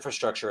building that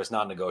infrastructure is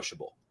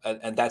non-negotiable.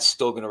 And that's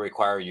still going to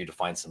require you to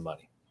find some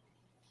money.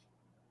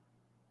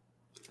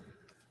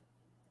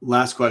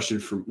 Last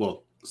question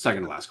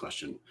second to last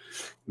question.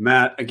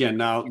 Matt, again,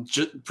 now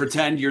just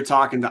pretend you're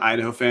talking to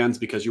Idaho fans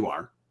because you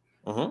are.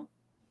 Mm-hmm.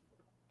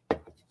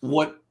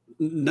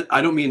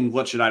 I don't mean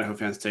what should Idaho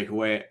fans take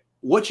away.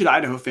 What should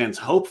Idaho fans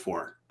hope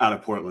for out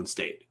of Portland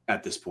State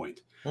at this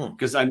point?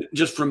 Because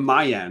just from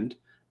my end,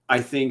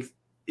 I think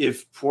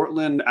if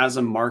Portland as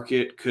a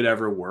market could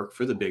ever work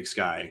for the Big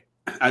Sky,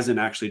 as in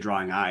actually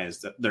drawing eyes,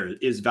 that there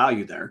is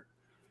value there.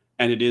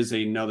 And it is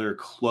another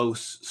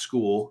close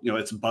school.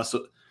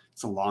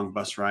 It's a long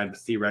bus ride, but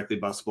theoretically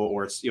busable,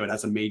 or it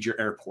has a major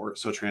airport,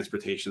 so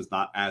transportation is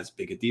not as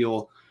big a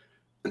deal.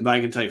 But I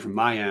can tell you from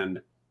my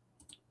end,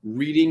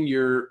 reading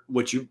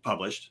what you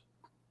published,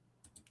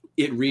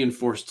 it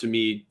reinforced to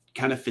me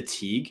kind of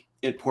fatigue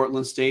at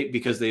Portland State,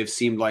 because they have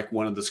seemed like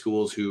one of the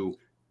schools who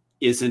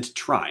isn't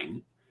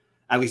trying,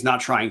 at least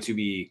not trying to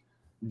be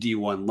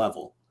D1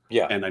 level.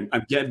 Yeah. And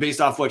I'm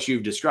based off what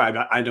you've described,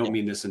 I don't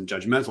mean this in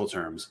judgmental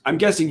terms. I'm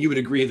guessing you would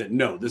agree that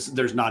no,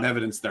 there's not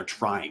evidence they're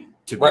trying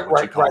to be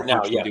what you call a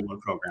virtual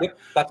D1 program.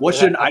 Yep, what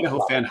should an Idaho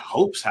fan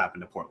hopes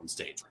happen to Portland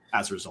State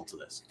as a result of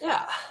this?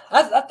 Yeah,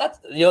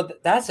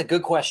 that's a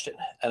good question.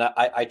 And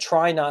I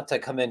try not to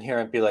come in here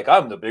and be like,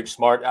 I'm the big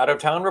smart out of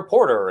town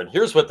reporter, and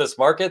here's what this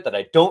market that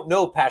I don't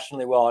know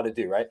passionately well how to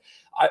do. Right?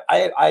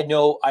 I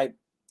know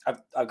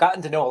I've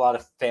gotten to know a lot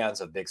of fans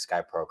of Big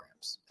Sky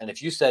programs, and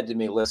if you said to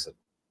me, listen,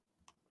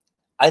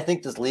 I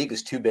think this league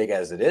is too big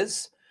as it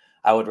is.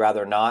 I would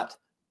rather not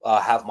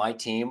have my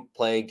team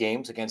play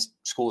games against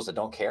schools that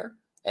don't care.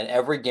 And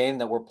every game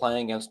that we're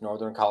playing against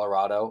Northern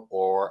Colorado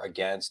or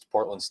against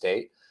Portland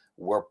State,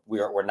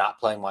 we're not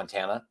playing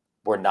Montana.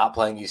 We're not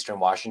playing Eastern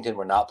Washington.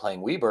 We're not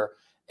playing Weber.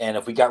 And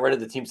if we got rid of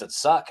the teams that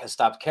suck and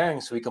stopped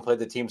caring so we can play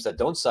the teams that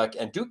don't suck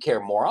and do care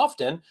more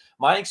often,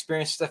 my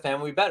experience as a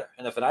fan would be better.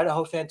 And if an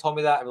Idaho fan told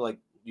me that, I'd be like,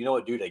 you know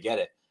what, dude, I get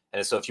it.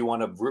 And so if you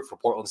want to root for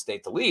Portland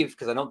State to leave,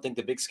 because I don't think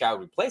the Big Sky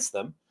would replace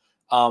them,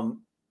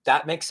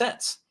 that makes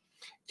sense.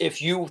 If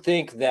you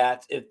think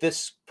that if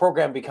this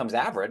program becomes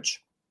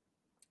average,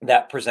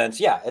 that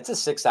presents, it's a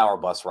 6-hour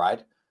bus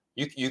ride.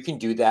 You can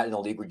do that in a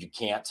league where you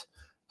can't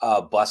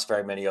bus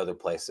very many other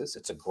places.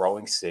 It's a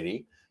growing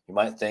city. You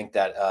might think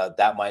that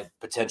that might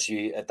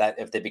potentially, that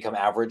if they become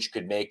average,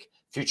 could make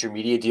future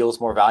media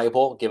deals more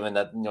valuable, given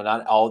that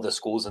not all of the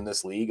schools in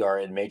this league are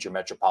in major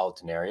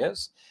metropolitan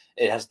areas.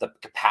 It has the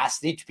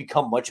capacity to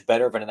become much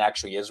better than it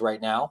actually is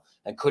right now,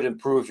 and could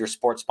improve your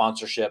sports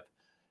sponsorship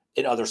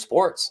in other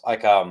sports.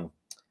 Like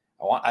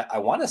I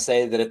want to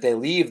say that if they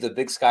leave, the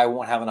Big Sky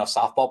won't have enough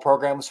softball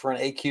programs for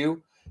an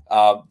AQ.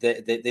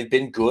 They've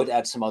been good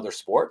at some other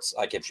sports.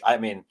 Like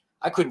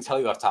I couldn't tell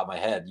you off the top of my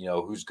head,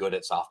 who's good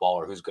at softball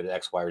or who's good at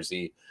X, Y, or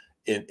Z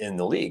in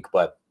the league.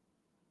 But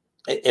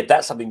if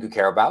that's something you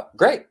care about,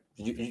 great.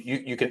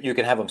 You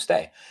can have them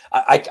stay.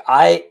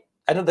 I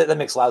know that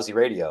makes lousy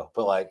radio,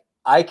 but like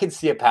I can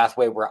see a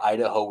pathway where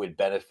Idaho would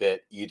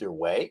benefit either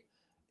way.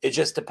 It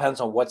just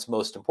depends on what's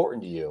most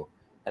important to you.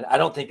 And I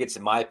don't think it's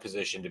in my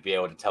position to be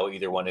able to tell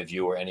either one of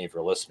you or any of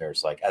your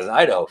listeners, like as an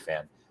Idaho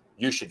fan,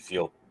 you should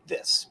feel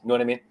this. You know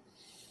what I mean?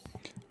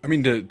 I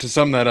mean, to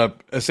sum that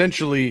up,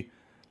 essentially,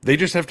 they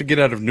just have to get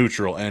out of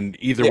neutral. And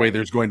either way,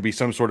 there's going to be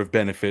some sort of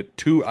benefit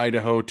to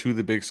Idaho, to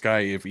the Big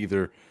Sky, if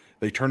either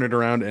they turn it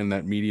around and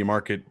that media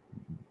market,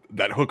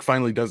 that hook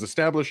finally does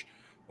establish,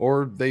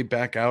 or they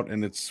back out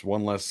and it's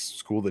one less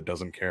school that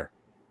doesn't care.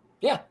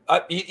 Yeah,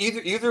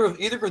 either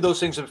of those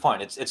things are fine.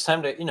 It's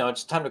time to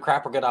it's time to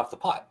crap or get off the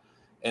pot.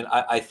 And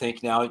I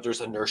think now there's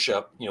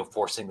inertia,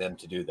 forcing them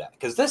to do that,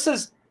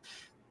 because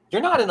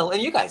you're not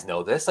and you guys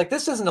know this, like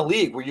this isn't a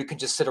league where you can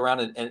just sit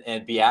around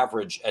and be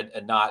average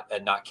and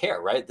not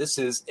care, right? This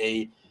is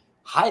a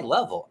high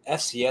level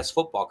FCS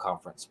football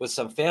conference with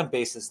some fan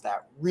bases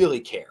that really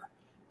care,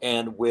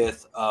 and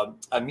with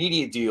a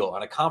media deal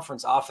and a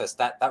conference office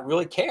that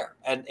really care.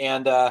 And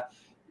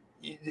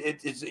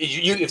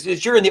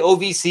if you're in the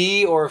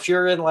OVC or if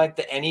you're in like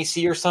the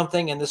NEC or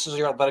something, and this is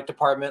your athletic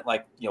department,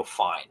 like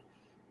fine.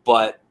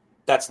 But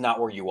that's not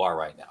where you are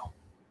right now.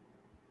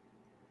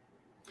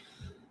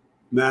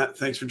 Matt,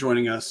 thanks for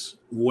joining us.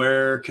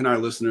 Where can our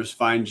listeners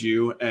find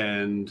you?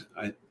 And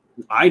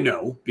I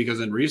know,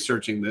 because in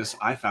researching this,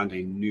 I found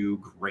a new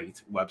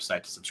great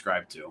website to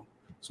subscribe to.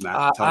 So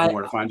Matt, tell them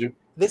where to find you.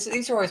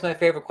 These are always my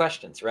favorite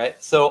questions, right?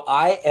 So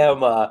I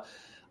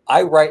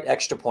write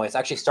Extra Points.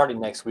 Actually, starting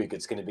next week,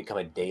 it's going to become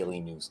a daily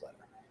newsletter.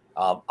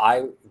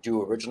 I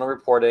do original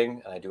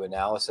reporting, and I do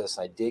analysis.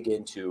 I dig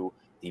into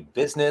the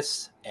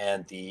business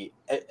and the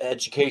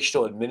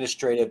educational,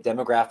 administrative,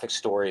 demographic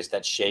stories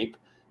that shape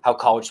how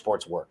college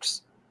sports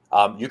works.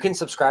 You can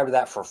subscribe to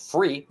that for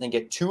free and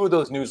get 2 of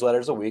those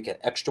newsletters a week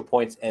at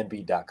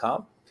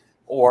extrapointsnb.com,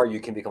 or you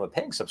can become a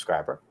paying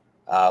subscriber,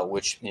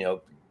 which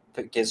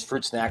gives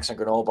fruit snacks and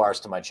granola bars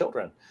to my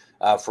children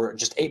for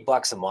just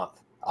 $8 a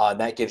month. And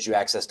that gives you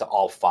access to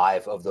all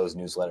 5 of those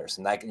newsletters.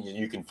 And that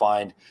you can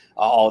find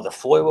all the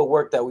FOIA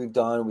work that we've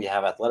done. We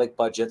have athletic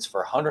budgets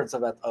for hundreds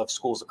of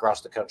schools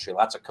across the country,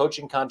 lots of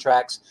coaching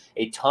contracts,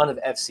 a ton of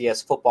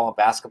FCS football and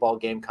basketball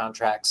game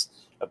contracts,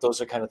 if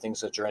those are kind of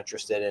things that you're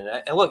interested in.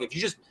 And look, if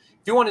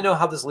you want to know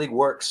how this league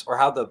works, or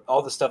how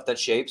all the stuff that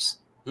shapes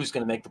who's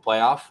going to make the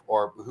playoff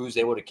or who's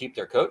able to keep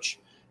their coach,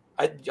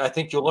 I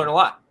think you'll learn a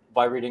lot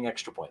by reading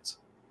Extra Points.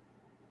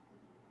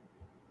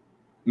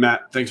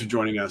 Matt, thanks for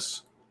joining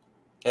us.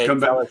 Hey,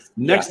 come back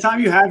next time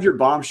you have your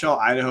bombshell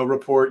Idaho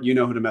report. You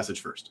know who to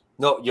message first.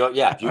 No, you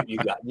got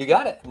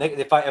it.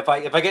 If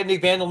I get any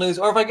Vandal news,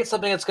 or if I get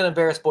something that's going to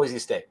embarrass Boise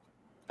State,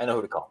 I know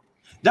who to call.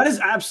 That is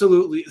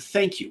absolutely.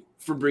 Thank you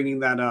for bringing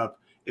that up.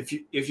 If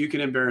you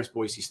can embarrass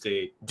Boise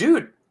State,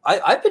 dude,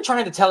 I've been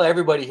trying to tell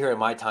everybody here in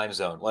my time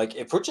zone, like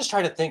if we're just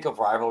trying to think of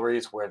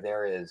rivalries where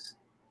there is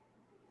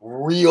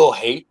real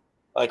hate,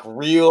 like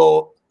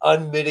real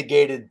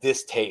unmitigated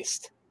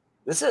distaste.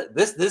 This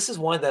is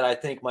one that I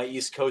think my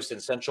East Coast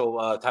and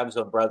Central time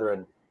zone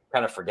brethren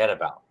kind of forget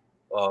about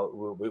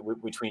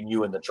between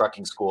you and the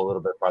trucking school a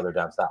little bit farther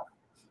down south.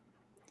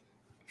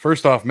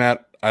 First off,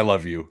 Matt, I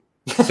love you.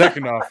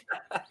 Second off,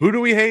 who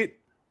do we hate?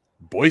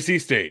 Boise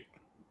State.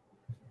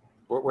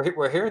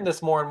 We're hearing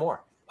this more and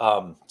more.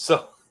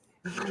 So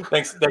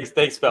thanks,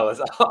 fellas.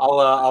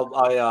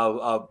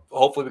 I'll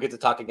hopefully we get to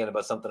talk again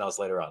about something else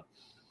later on.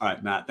 All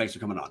right, Matt, thanks for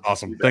coming on.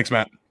 Awesome. Thanks,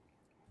 Matt.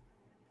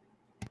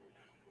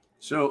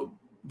 So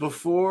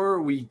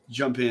before we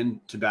jump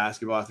into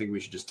basketball, I think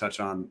we should just touch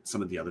on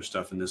some of the other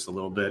stuff in this a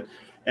little bit.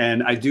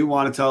 And I do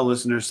want to tell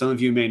listeners, some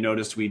of you may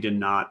notice we did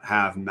not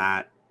have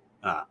Matt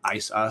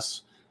ice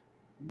us.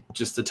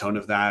 Just the tone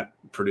of that,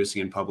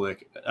 producing in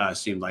public,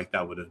 seemed like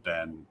that would have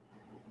been,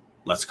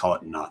 let's call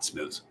it, not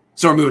smooth.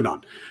 So we're moving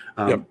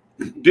on.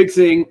 Big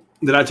thing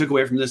that I took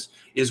away from this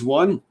is,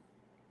 one,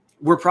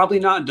 we're probably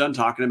not done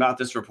talking about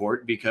this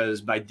report,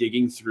 because by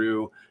digging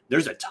through,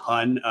 there's a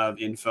ton of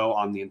info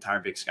on the entire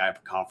Big Sky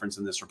Conference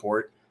in this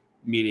report,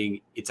 meaning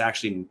it's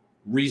actually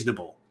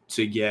reasonable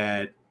to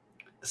get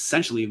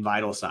essentially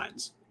vital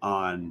signs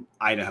on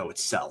Idaho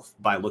itself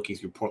by looking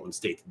through Portland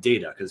State's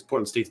data, because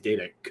Portland State's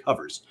data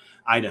covers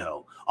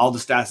Idaho. All the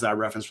stats that I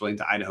referenced relating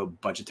to Idaho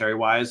budgetary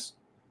wise,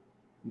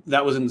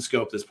 that was in the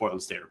scope of this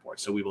Portland State report.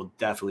 So we will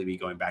definitely be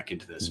going back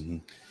into this. Mm-hmm.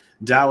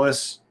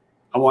 Dallas,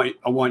 I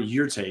want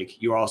your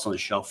take. You were also on the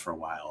shelf for a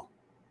while.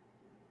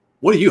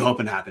 What are you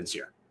hoping happens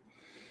here?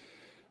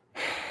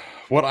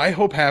 What I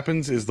hope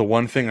happens is the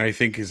one thing I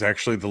think is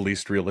actually the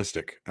least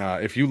realistic.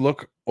 If you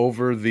look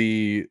over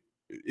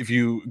if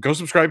you go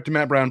subscribe to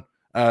Matt Brown,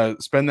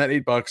 spend that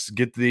 $8,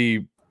 get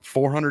the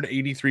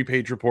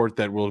 483-page report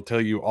that will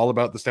tell you all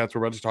about the stats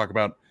we're about to talk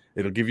about.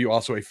 It'll give you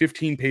also a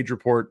 15-page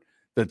report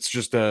that's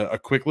just a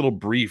quick little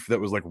brief that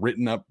was like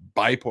written up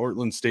by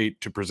Portland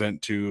State to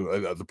present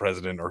to the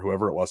president or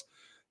whoever it was.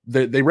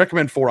 They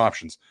recommend 4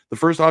 options. The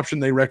first option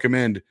they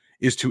recommend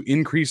is to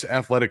increase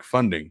athletic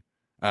funding,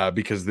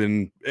 because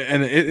then,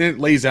 and it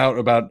lays out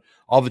about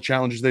all the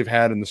challenges they've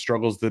had and the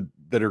struggles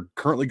that are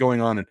currently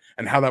going on,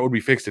 and how that would be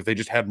fixed if they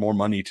just had more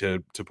money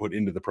to put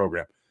into the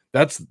program.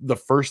 That's the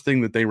first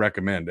thing that they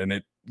recommend.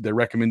 And their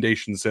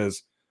recommendation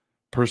says,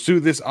 pursue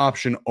this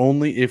option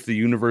only if the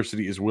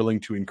university is willing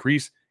to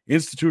increase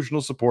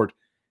institutional support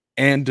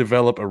and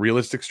develop a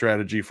realistic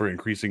strategy for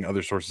increasing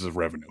other sources of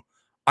revenue.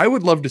 I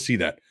would love to see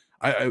that.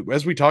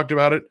 As we talked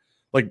about it,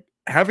 like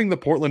having the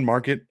Portland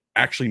market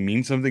actually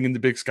mean something in the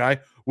Big Sky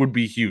would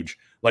be huge.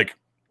 Like,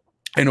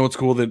 I know it's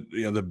cool that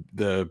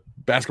the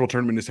basketball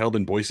tournament is held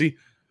in Boise.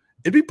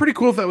 It'd be pretty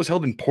cool if that was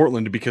held in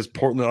Portland, because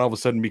Portland all of a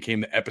sudden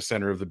became the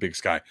epicenter of the Big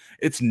Sky.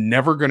 It's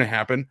never going to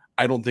happen.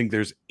 I don't think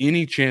there's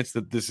any chance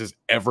that this is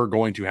ever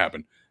going to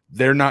happen.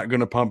 They're not going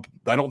to pump.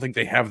 I don't think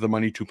they have the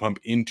money to pump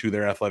into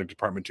their athletic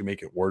department to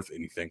make it worth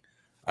anything.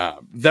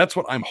 That's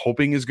what I'm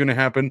hoping is going to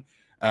happen.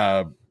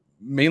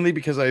 Mainly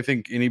because I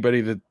think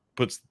anybody that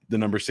puts the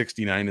number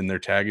 69 in their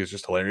tag is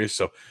just hilarious.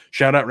 So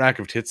shout out Rack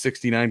of Tits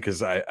 69,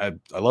 because I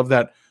love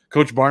that.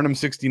 Coach Barnum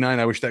 69.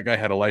 I wish that guy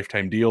had a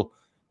lifetime deal,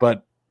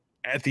 but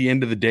at the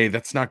end of the day,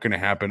 that's not going to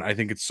happen. I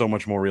think it's so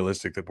much more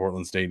realistic that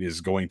Portland State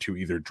is going to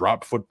either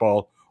drop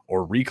football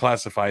or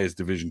reclassify as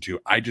Division II.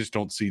 I just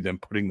don't see them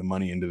putting the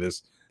money into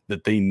this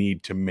that they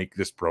need to make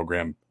this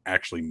program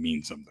actually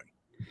mean something.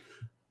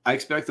 I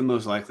expect the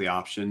most likely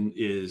option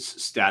is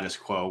status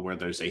quo, where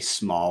there's a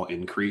small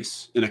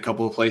increase in a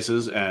couple of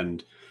places,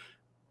 and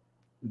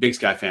Big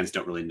Sky fans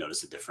don't really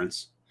notice a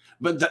difference.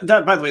 But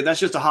that, by the way, that's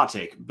just a hot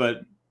take.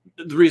 But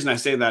the reason I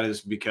say that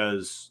is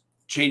because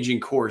changing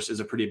course is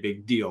a pretty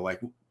big deal. Like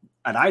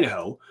at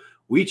Idaho,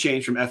 we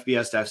changed from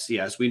FBS to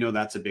FCS. We know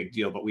that's a big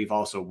deal, but we've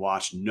also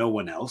watched no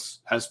one else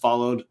has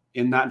followed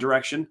in that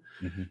direction.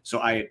 Mm-hmm. So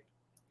I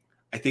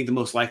think the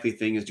most likely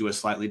thing is do a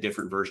slightly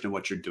different version of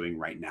what you're doing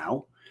right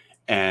now.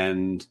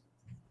 And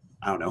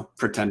I don't know,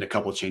 pretend a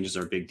couple changes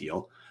are a big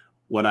deal.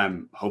 What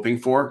I'm hoping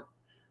for,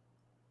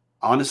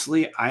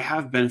 honestly, I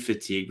have been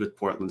fatigued with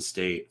Portland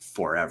State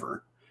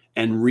forever.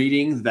 And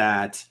reading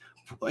that,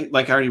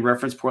 like I already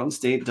referenced, Portland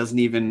State doesn't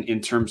even, in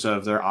terms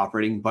of their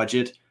operating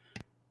budget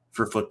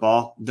for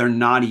football, they're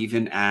not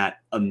even at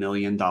 $1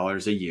 million a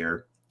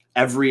year.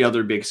 Every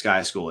other Big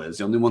Sky school is.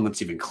 The only one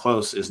that's even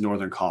close is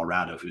Northern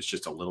Colorado, who's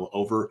just a little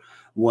over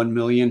 1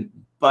 million.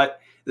 But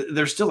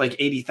they're still like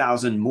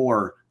 80,000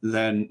 more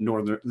than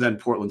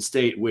Portland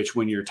State, which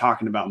when you're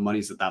talking about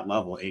monies at that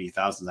level,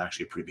 80,000 is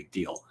actually a pretty big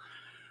deal.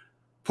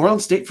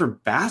 Portland State for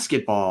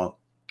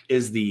basketball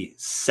is the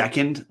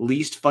second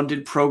least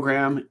funded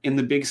program in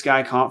the Big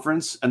Sky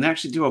Conference, and they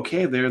actually do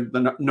okay. They're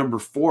the number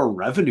 4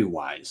 revenue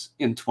wise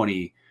in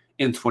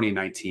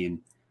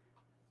 2019.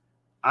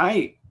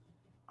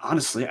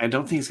 Honestly, I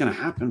don't think it's going to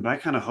happen, but I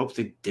kind of hope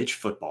they ditch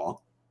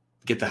football,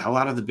 get the hell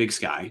out of the Big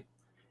Sky.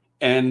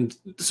 And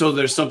so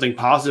there's something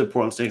positive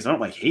Portland State, because I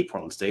don't hate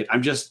Portland State.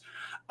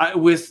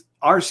 With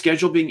our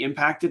schedule being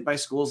impacted by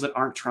schools that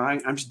aren't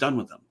trying, I'm just done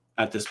with them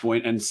at this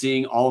point. And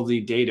seeing all the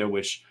data,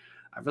 which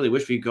I really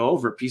wish we'd go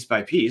over it piece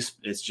by piece.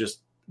 It's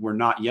just, we're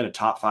not yet a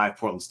top 5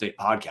 Portland State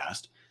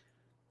podcast.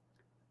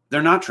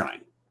 They're not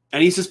trying.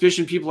 Any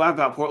suspicion people have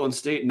about Portland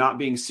State not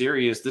being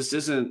serious, this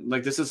isn't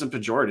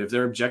pejorative.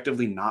 They're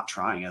objectively not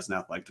trying as an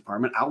athletic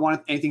department. I don't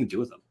want anything to do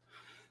with them.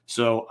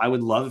 So I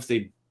would love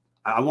if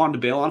I wanted to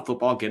bail on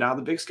football, get out of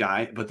the Big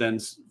Sky, but then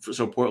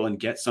so Portland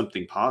gets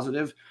something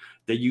positive.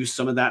 They use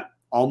some of that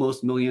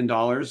almost $1 million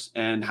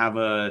and have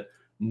a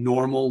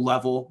normal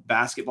level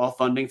basketball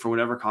funding for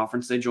whatever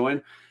conference they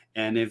join.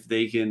 And if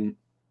they can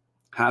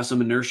have some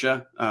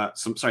inertia,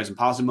 some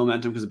positive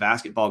momentum because of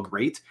basketball,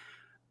 great.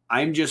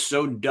 I'm just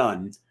so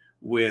done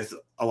with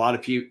a lot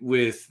of people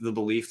with the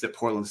belief that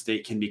Portland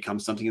State can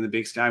become something in the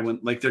Big Sky when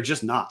they're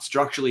just not.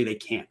 Structurally, they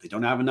can't. They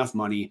don't have enough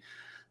money.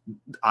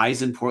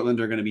 Eyes in Portland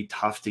are going to be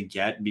tough to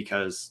get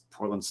because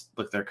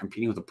they're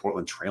competing with the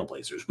Portland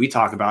Trailblazers. We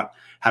talk about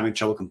having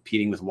trouble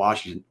competing with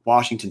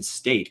Washington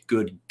State.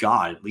 Good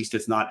God, at least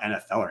it's not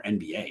NFL or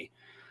NBA.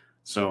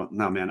 So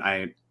no, man,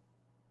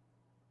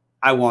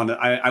 I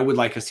would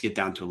like us to get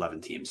down to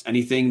 11 teams.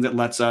 Anything that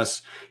lets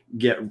us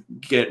get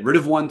rid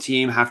of one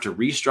team, have to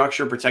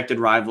restructure protected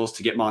rivals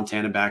to get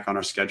Montana back on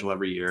our schedule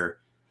every year.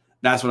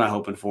 That's what I'm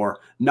hoping for.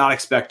 Not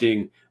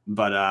expecting,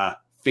 but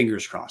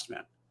fingers crossed,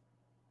 man.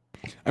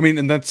 I mean,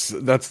 and that's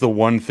the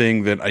one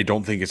thing that I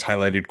don't think is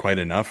highlighted quite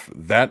enough.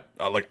 That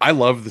I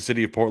love the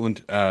city of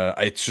Portland.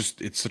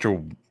 It's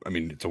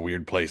a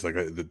weird place.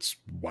 That's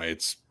why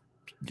it's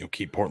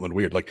keep Portland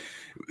weird.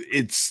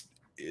 It's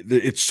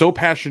so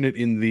passionate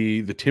in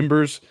the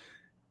Timbers,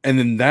 and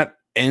then that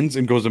ends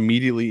and goes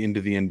immediately into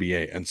the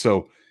NBA. And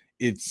so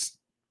it's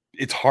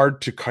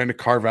hard to kind of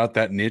carve out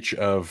that niche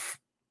of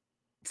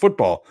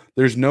football.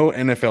 There's no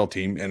NFL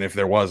team, and if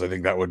there was, I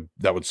think that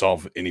would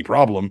solve any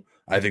problem.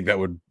 I think that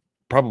would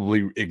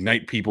probably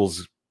ignite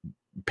people's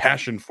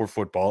passion for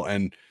football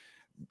and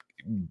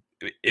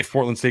if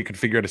Portland State could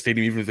figure out a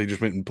stadium, even if they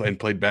just went and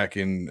played back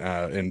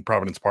in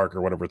Providence Park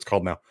or whatever it's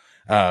called now,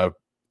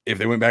 if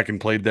they went back and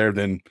played there,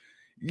 then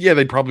yeah,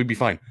 they'd probably be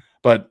fine.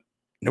 But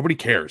nobody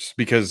cares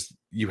because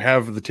you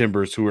have the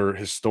Timbers, who are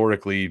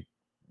historically,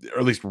 or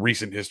at least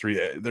recent history,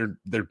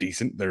 they're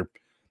decent.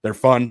 They're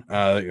fun.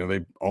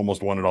 They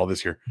almost won it all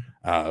this year.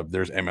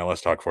 There's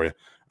MLS talk for you.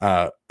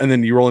 And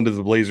then you roll into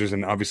the Blazers,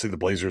 and obviously the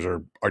Blazers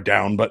are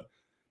down, but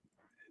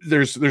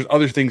there's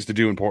other things to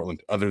do in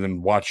Portland other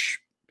than watch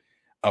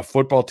a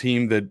football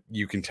team that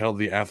you can tell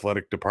the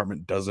athletic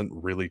department doesn't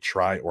really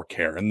try or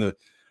care. And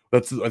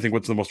that's I think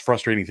what's the most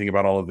frustrating thing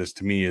about all of this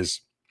to me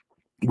is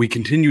we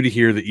continue to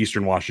hear the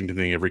Eastern Washington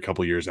thing every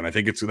couple of years, and I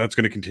think that's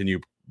going to continue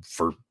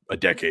for a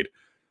decade.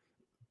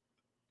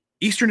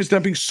 Eastern is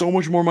dumping so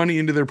much more money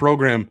into their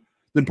program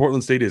than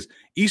Portland State is.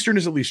 Eastern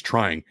is at least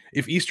trying.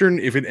 If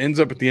it ends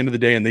up at the end of the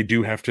day and they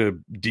do have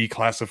to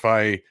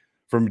declassify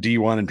from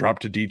D1 and drop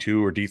to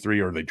D2 or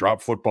D3, or they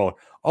drop football,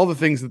 all the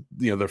things that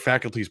their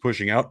faculty is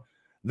pushing out,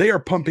 they are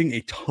pumping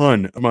a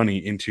ton of money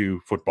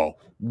into football,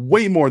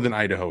 way more than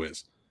Idaho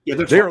is. Yeah,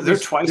 they're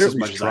twice as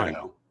much as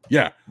Idaho.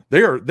 Yeah,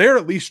 they're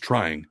at least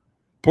trying.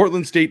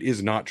 Portland State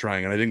is not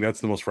trying, and I think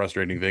that's the most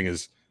frustrating thing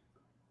is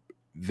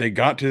they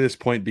got to this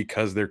point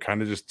because they're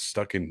kind of just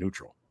stuck in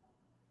neutral.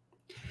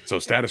 So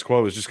status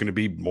quo is just going to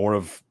be more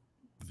of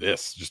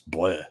this, just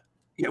bleh.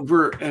 Yeah,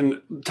 we're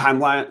in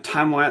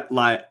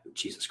timeline.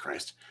 Jesus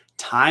Christ,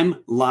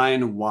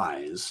 timeline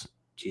wise.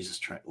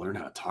 Learn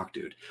how to talk,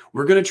 dude.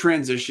 We're going to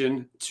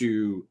transition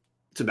to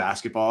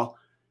basketball.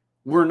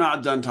 We're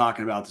not done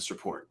talking about this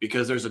report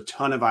because there's a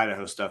ton of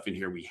Idaho stuff in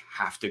here we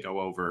have to go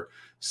over,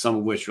 some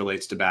of which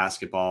relates to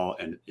basketball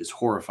and is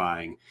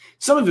horrifying.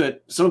 Some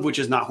of which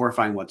is not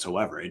horrifying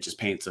whatsoever. It just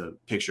paints a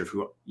picture of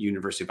who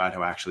University of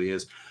Idaho actually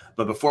is.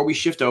 But before we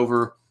shift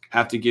over,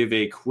 have to give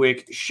a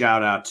quick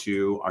shout out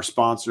to our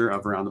sponsor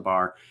of Around the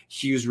Bar,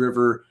 Hughes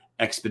River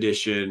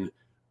Expedition,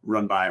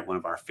 run by one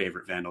of our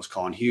favorite vandals,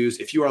 Colin Hughes.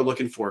 If you are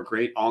looking for a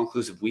great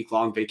all-inclusive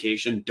week-long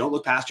vacation, don't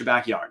look past your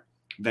backyard.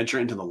 Venture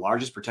into the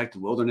largest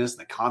protected wilderness in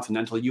the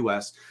continental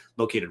U.S.,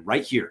 located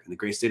right here in the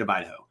great state of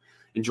Idaho.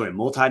 Enjoy a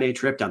multi-day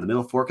trip down the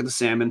Middle Fork of the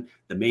Salmon,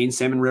 the main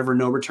Salmon River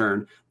No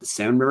Return, the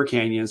Salmon River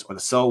Canyons, or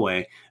the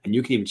Selway, and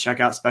you can even check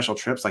out special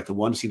trips like the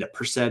one to see the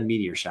Perseid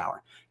meteor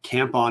shower.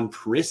 Camp on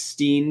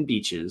pristine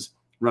beaches,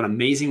 run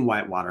amazing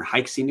whitewater,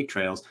 hike scenic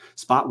trails,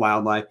 spot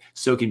wildlife,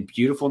 soak in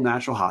beautiful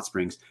natural hot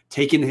springs,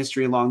 take in the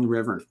history along the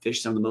river, and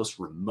fish some of the most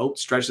remote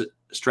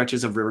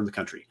stretches of river in the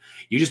country.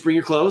 You just bring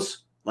your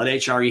clothes. Let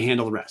HRE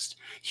handle the rest.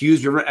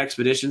 Hughes River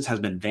Expeditions has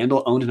been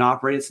Vandal owned and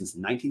operated since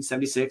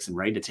 1976 and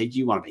ready to take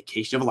you on a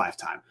vacation of a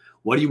lifetime.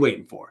 What are you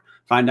waiting for?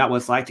 Find out what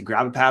it's like to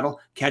grab a paddle,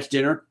 catch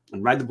dinner,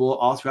 and ride the bullet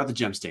all throughout the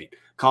Gem State.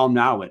 Call them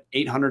now at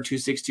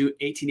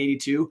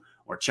 800-262-1882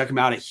 or check them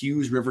out at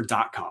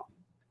hughesriver.com.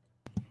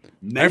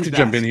 I have to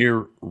jump in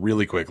here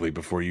really quickly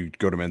before you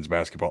go to men's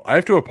basketball. I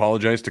have to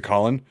apologize to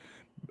Colin.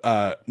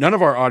 None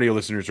of our audio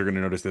listeners are going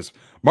to notice this.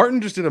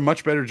 Martin just did a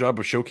much better job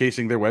of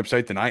showcasing their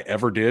website than I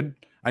ever did.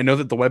 I know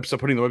that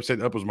putting the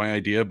website up was my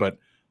idea, but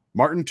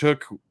Martin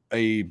took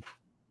a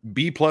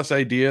B+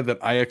 idea that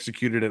I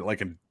executed at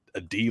like a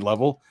D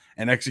level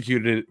and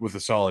executed it with a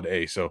solid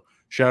A. So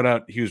shout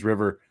out Hughes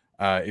River.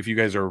 If you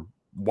guys are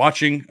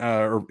watching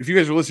or if you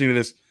guys are listening to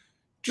this,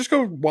 just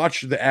go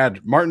watch the ad.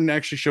 Martin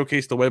actually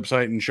showcased the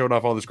website and showed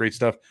off all this great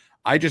stuff.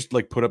 I just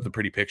like put up the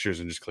pretty pictures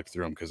and just clicked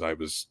through them because I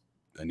was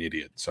an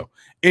idiot. So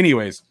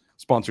anyways,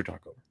 sponsor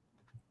talk over.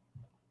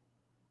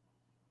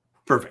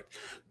 Perfect.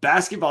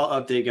 Basketball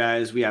update,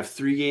 guys. We have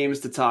 3 games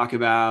to talk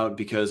about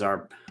because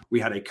we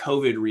had a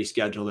COVID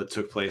reschedule that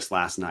took place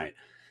last night.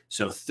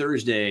 So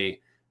Thursday,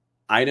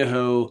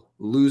 Idaho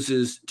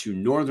loses to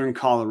Northern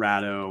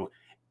Colorado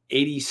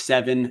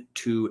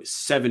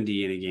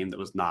 87-70 in a game that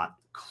was not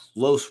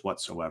close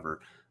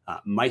whatsoever.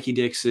 Mikey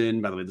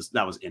Dixon, by the way,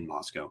 that was in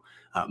Moscow.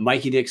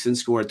 Mikey Dixon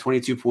scored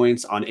 22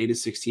 points on 8 of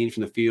 16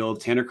 from the field.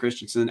 Tanner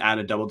Christensen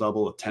added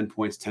double-double of 10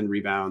 points, 10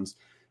 rebounds.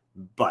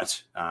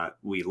 But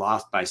we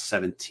lost by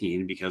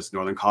 17 because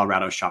Northern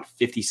Colorado shot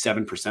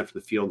 57% from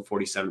the field and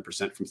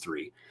 47% from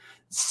 3.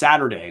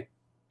 Saturday,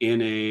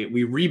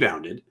 we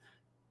rebounded,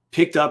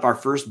 picked up our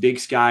first Big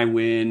Sky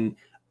win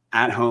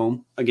at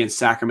home against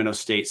Sacramento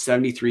State,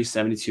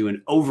 73-72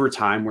 in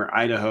overtime, where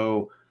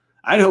Idaho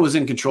was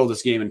in control of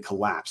this game and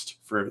collapsed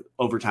for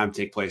overtime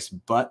to take place,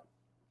 but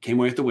came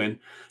away with the win.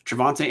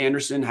 Trevante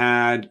Anderson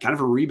had kind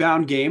of a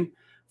rebound game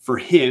for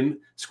him,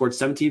 scored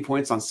 17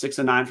 points on 6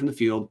 of 9 from the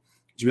field.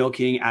 Jamil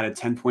King added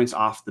 10 points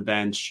off the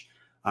bench.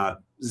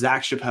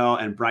 Zach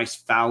Chappelle and Bryce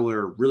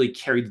Fowler really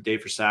carried the day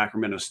for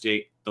Sacramento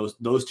State.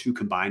 Those two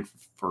combined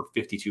for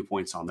 52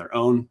 points on their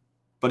own.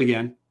 But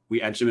again,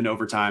 we edged them in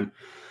overtime.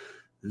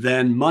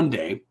 Then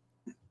Monday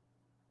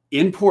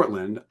in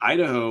Portland,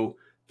 Idaho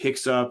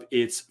picks up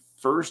its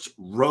first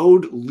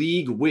road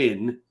league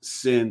win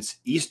since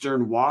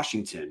Eastern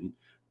Washington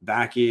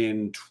back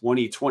in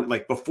 2020,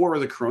 like before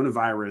the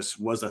coronavirus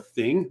was a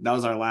thing. That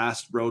was our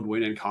last road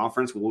win in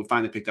conference. Well, we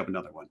finally picked up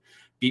another one.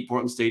 Beat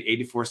Portland State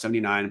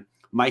 84-79.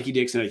 Mikey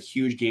Dixon had a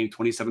huge game,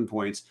 27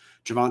 points.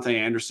 Javante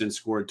Anderson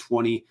scored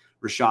 20.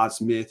 Rashad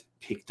Smith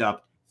picked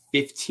up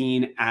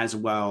 15 as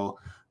well.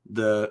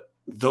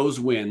 Those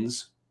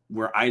wins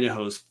were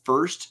Idaho's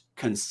first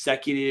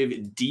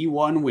consecutive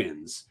D1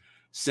 wins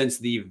since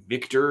the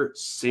Victor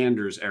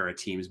Sanders era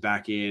teams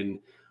back in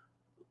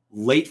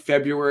late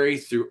February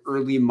through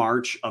early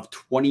March of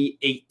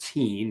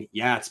 2018.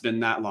 Yeah, it's been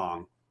that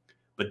long.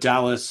 But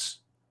Dallas,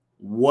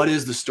 what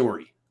is the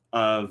story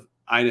of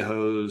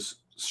Idaho's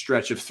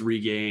stretch of 3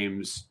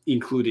 games,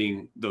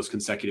 including those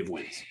consecutive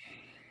wins?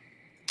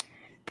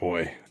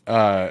 Boy,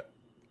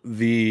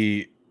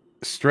 the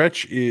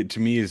stretch to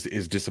me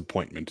is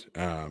disappointment.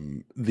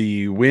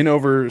 The win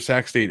over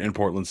Sac State and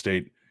Portland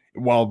State,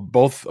 while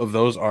both of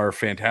those are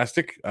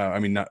fantastic, I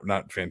mean,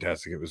 not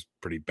fantastic. It was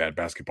pretty bad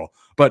basketball,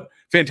 but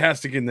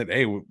fantastic in that,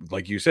 hey,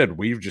 like you said,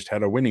 we've just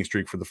had a winning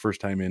streak for the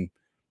first time in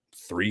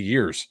 3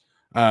 years.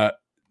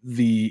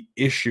 The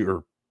issue,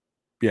 or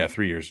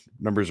 3 years.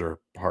 Numbers are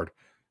hard.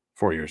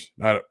 4 years.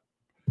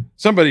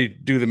 Somebody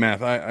do the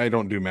math. I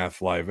don't do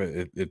math live.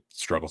 It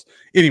struggles.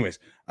 Anyways,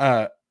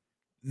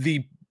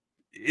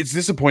 it's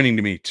disappointing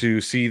to me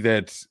to see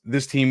that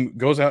this team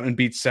goes out and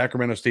beats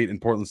Sacramento State and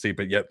Portland State,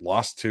 but yet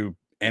lost to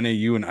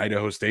NAU and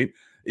Idaho State.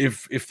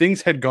 If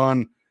things had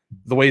gone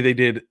the way they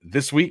did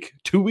this week,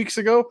 2 weeks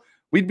ago,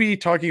 we'd be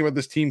talking about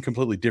this team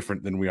completely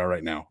different than we are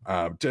right now.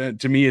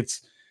 To me, it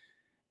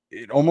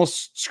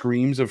almost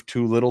screams of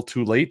too little,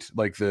 too late.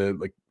 Like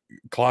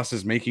Kloss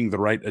is making the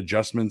right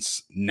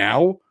adjustments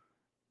now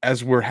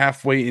as we're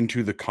halfway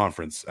into the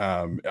conference.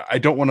 I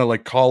don't want to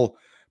call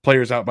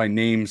players out by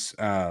names,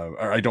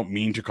 or I don't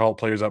mean to call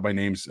players out by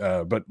names,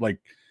 but like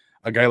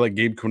a guy like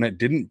Gabe Quinnett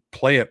didn't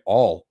play at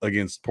all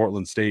against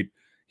Portland State.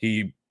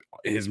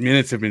 His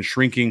minutes have been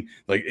shrinking.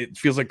 Like, it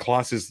feels like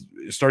Kloss is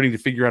starting to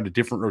figure out a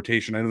different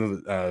rotation. I know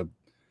that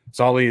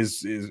Solly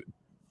is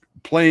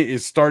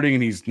starting,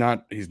 and he's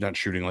not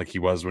shooting like he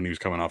was when he was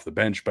coming off the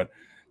bench, but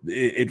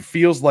it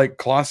feels like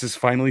Kloss is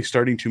finally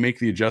starting to make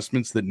the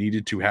adjustments that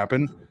needed to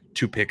happen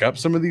to pick up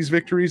some of these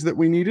victories that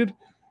we needed.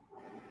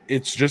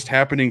 It's just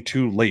happening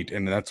too late,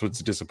 and that's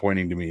what's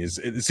disappointing to me,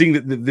 is seeing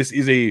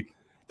that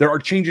there are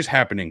changes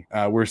happening.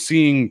 We're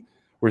seeing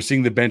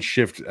the bench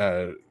shift,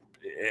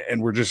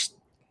 and we're just,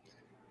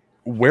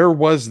 where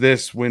was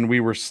this when we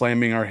were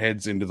slamming our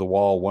heads into the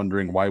wall,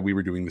 wondering why we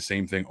were doing the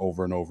same thing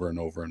over and over and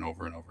over and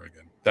over and over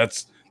again?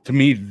 That's, to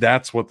me,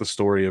 that's what the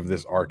story of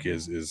this arc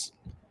is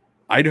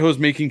Idaho's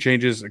making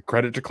changes.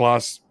 Credit to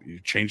Kloss, you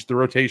changed the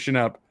rotation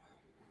up,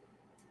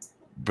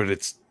 but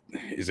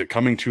is it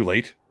coming too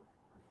late?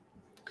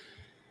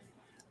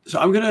 So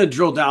I'm going to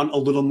drill down a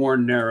little more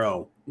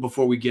narrow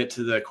before we get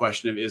to the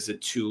question of, is it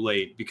too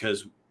late?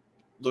 Because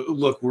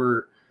look,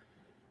 we're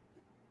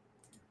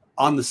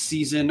on the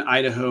season.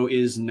 Idaho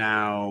is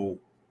now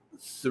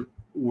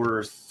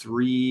we're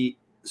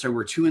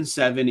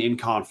 2-7 in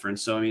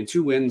conference. So, I mean,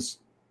 2 wins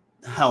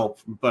help,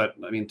 but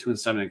I mean,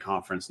 2-7 in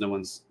conference, no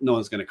one's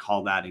going to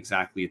call that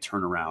exactly a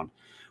turnaround.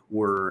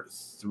 We're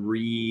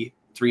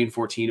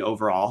 3-14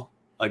 overall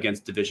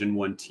against Division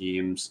I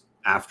teams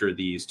after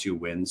these 2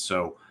 wins.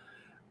 So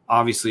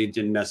obviously it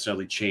didn't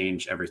necessarily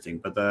change everything,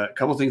 but the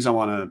couple things I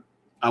want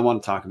to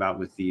talk about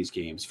with these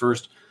games.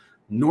 First,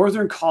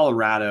 Northern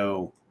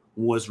Colorado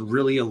was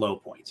really a low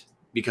point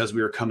because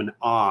we were coming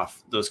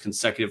off those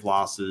consecutive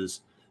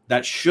losses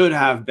that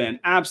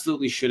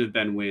absolutely should have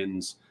been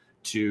wins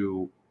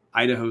to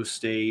Idaho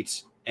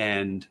State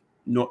and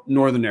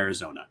Northern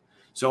Arizona.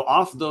 So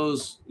off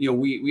those,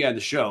 we had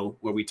the show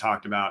where we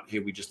talked about, hey,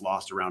 we just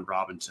lost a round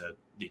robin to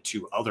the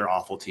 2 other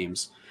awful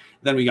teams.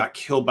 Then we got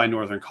killed by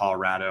Northern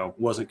Colorado,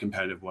 wasn't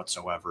competitive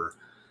whatsoever.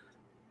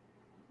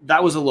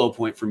 That was a low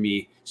point for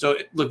me. So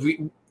look,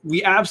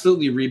 we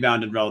absolutely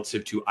rebounded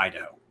relative to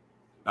Idaho.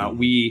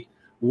 We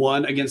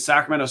won against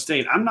Sacramento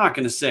State. I'm not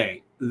going to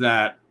say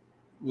that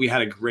we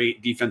had a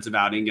great defensive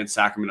outing against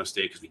Sacramento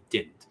State, because we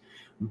didn't.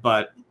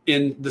 But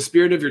in the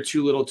spirit of you're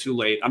too little, too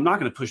late, I'm not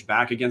going to push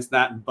back against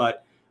that.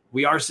 But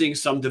we are seeing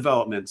some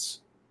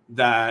developments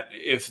that,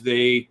 if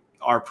they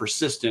are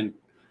persistent,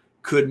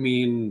 could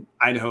mean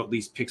Idaho at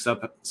least picks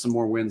up some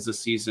more wins this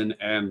season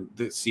and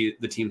see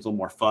the team's a little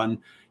more fun.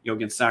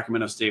 Against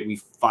Sacramento State, we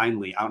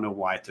finally, I don't know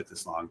why it took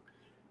this long,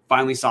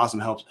 finally saw some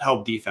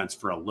help defense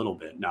for a little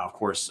bit. Now, of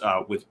course,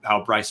 with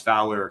how Bryce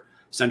Fowler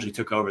essentially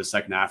took over the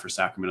second half for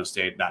Sacramento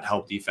State, that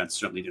help defense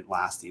certainly didn't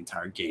last the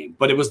entire game,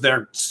 but it was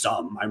there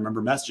some. I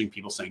remember messaging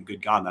people saying,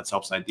 good God, that's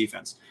help side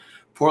defense.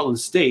 Portland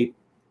State,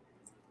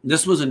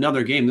 this was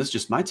another game. This is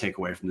just my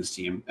takeaway from this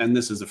team, and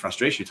this is the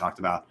frustration you talked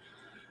about.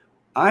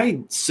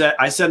 I said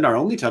in our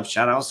Only Tubs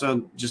chat, I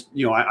also just,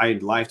 I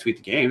live tweet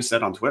the game,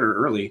 said on Twitter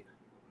early,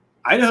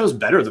 Idaho's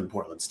better than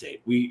Portland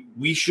State.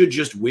 We should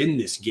just win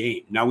this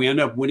game. Now, we end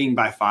up winning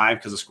by 5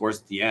 because of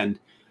scores at the end,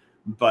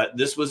 but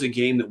this was a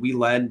game that we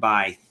led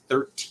by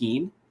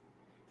 13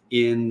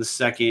 in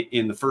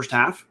the first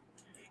half,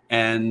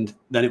 and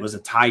then it was a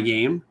tie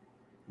game.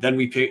 Then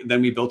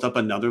we built up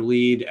another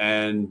lead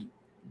and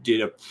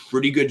did a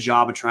pretty good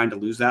job of trying to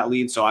lose that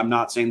lead. So I'm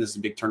not saying this is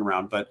a big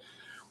turnaround, but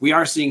we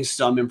are seeing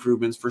some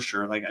improvements for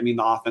sure. Like, I mean,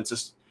 the offense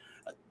is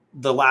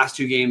the last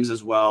 2 games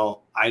as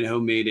well. Idaho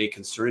made a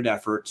concerted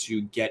effort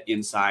to get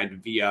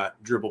inside via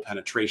dribble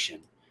penetration,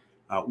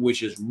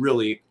 which is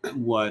really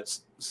what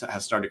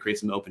has started to create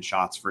some open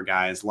shots for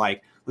guys.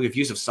 Like, look, if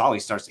Yusuf Salih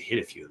starts to hit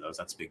a few of those,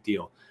 that's a big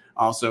deal.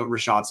 Also,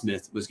 Rashad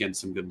Smith was getting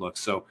some good looks.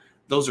 So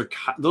those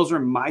are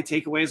my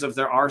takeaways. If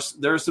there are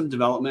some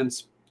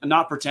developments, I'm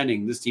not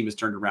pretending this team has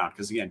turned around,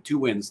 because again, 2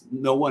 wins.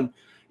 No one,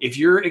 if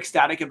you're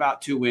ecstatic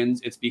about 2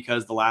 wins, it's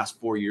because the last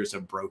 4 years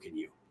have broken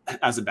you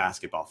as a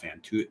basketball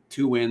fan.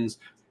 Two wins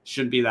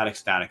shouldn't be that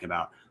ecstatic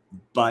about,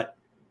 but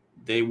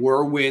they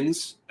were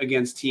wins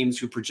against teams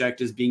who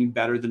project as being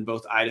better than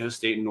both Idaho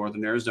State and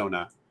Northern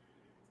Arizona.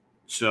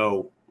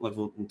 So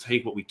we'll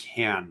take what we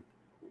can,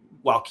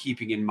 while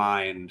keeping in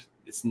mind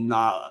it's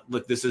not,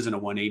 look, this isn't a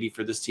 180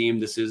 for this team.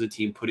 This is a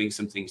team putting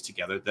some things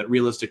together that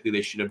realistically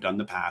they should have done in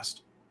the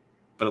past,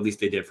 but at least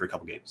they did for a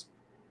couple games.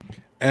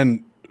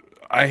 And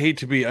I hate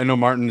to be, I know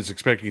Martin is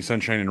expecting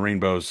sunshine and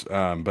rainbows,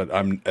 but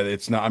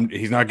he's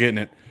not getting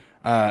it.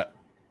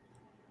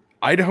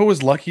 Idaho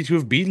was lucky to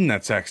have beaten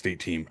that Sac State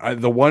team.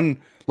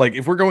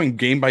 If we're going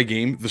game by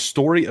game, the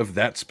story of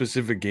that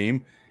specific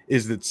game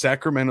is that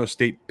Sacramento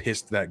State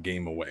pissed that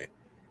game away.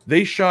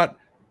 They shot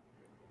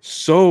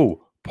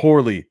so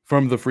poorly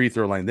from the free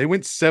throw line. They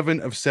went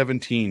 7 of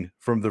 17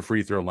 from the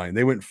free throw line.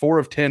 They went 4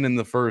 of 10 in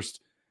the first,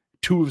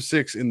 2 of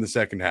 6 in the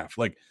second half.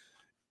 Like,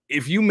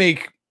 if you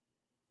make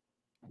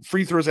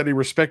free throws at a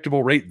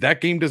respectable rate,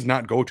 that game does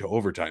not go to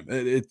overtime.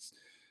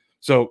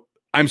 So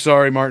I'm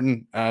sorry,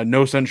 Martin.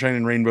 No sunshine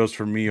and rainbows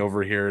for me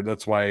over here.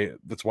 That's why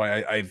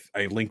I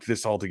linked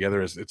this all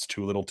together as it's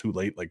too little, too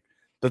late. Like,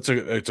 it's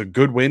a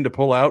good win to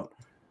pull out,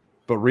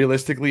 but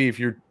realistically, if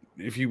you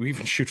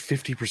even shoot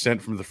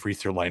 50% from the free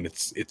throw line,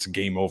 it's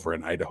game over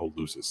and Idaho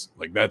loses.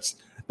 Like, that's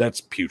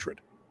putrid.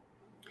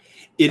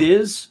 It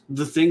is.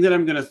 The thing that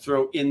I'm going to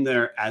throw in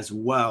there as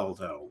well,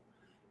 though,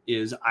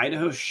 is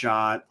Idaho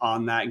shot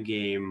on that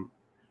game.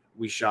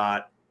 We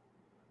shot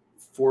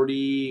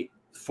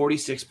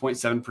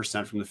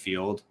 46.7% from the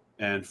field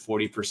and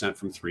 40%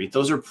 from 3.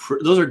 Those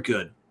are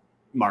good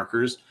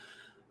markers.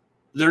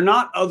 They're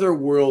not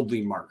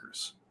otherworldly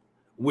markers,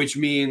 which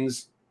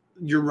means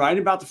you're right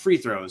about the free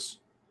throws,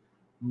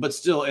 but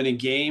still, in a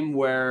game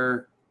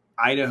where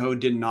Idaho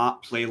did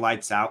not play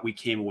lights out, we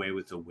came away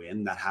with a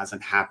win. That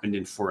hasn't happened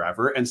in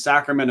forever. And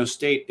Sacramento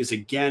State is,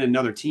 again,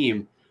 another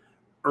team.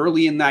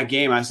 Early in that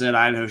game, I said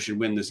Idaho should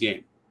win this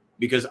game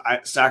because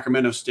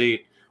Sacramento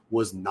State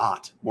is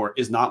not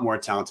more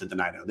talented than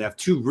Idaho. They have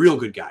 2 real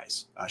good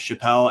guys,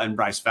 Chappelle and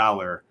Bryce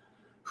Fowler,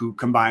 who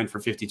combined for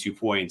 52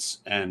 points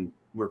and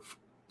were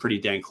pretty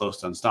dang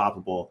close to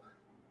unstoppable,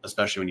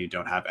 especially when you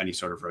don't have any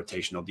sort of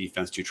rotational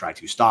defense to try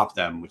to stop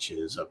them, which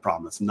is a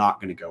problem that's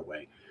not going to go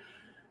away.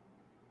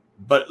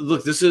 But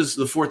look, this is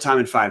the 4th time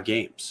in 5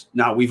 games.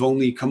 Now, we've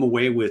only come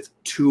away with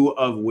 2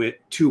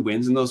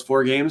 wins in those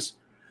 4 games.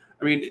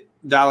 I mean,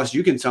 Dallas,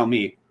 you can tell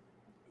me.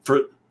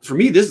 For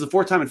me, this is the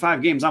 4th time in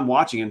 5 games I'm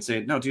watching and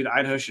saying, no, dude,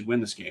 Idaho should win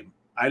this game.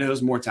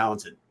 Idaho's more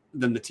talented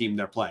than the team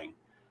they're playing.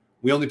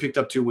 We only picked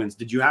up 2 wins.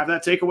 Did you have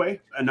that takeaway?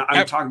 And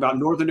I'm talking about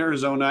Northern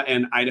Arizona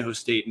and Idaho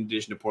State in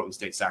addition to Portland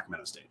State,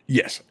 Sacramento State.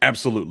 Yes,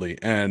 absolutely.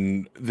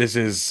 And this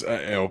is,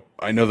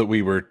 I know that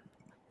we were,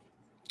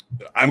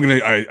 I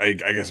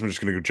guess I'm just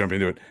going to go jump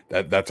into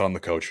it. That's on the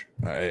coach.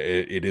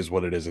 It is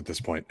what it is at this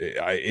point.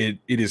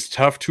 It is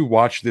tough to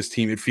watch this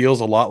team. It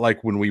feels a lot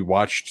like when we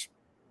watched,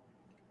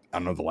 I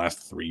don't know, the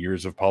last 3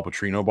 years of Paul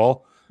Petrino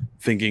ball,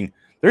 thinking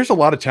there's a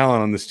lot of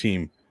talent on this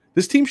team.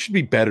 This team should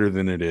be better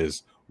than it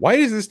is. Why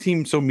is this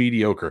team so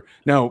mediocre?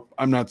 Now,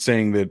 I'm not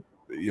saying that,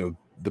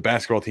 the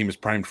basketball team is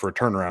primed for a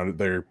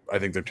turnaround. I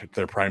think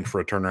they're primed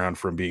for a turnaround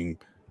from being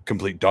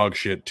complete dog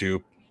shit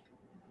to,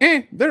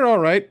 they're all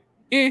right.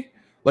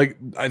 Like,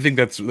 I think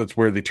that's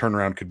where the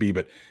turnaround could be,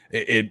 but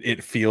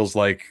it feels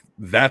like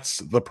that's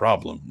the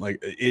problem. Like,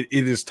 it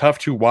is tough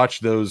to watch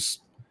those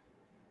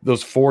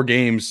 4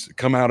 games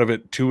come out of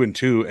it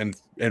 2-2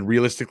 and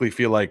realistically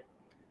feel like,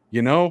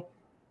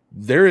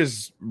 there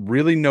is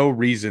really no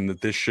reason that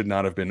this should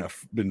not have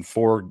been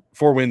 4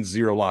 wins,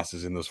 0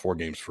 losses in those 4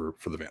 games for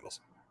the Vandals.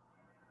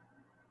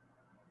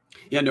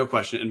 Yeah, no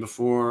question. And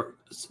before,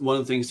 one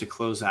of the things to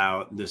close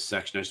out this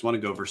section, I just want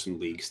to go over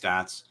some league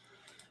stats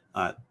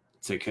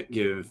to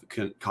give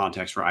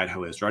context where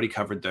Idaho is. We already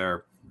covered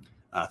their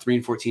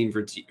 3-14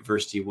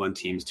 versus D1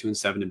 teams,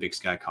 2-7 in Big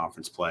Sky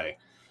Conference play.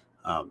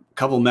 A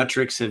couple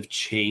metrics have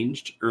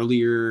changed.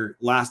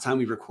 Last time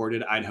we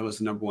recorded, Idaho was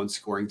the number 1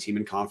 scoring team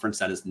in conference.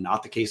 That is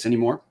not the case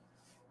anymore.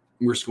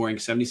 We're scoring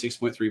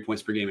 76.3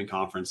 points per game in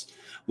conference,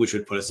 which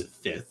would put us at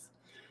 5th.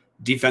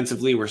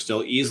 Defensively, we're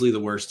still easily the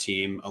worst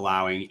team,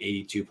 allowing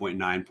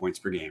 82.9 points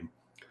per game.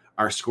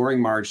 Our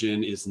scoring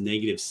margin is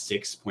negative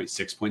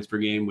 6.6 points per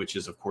game, which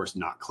is, of course,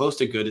 not close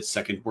to good. It's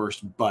 2nd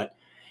worst, but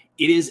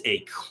it is a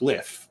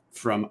cliff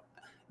from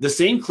the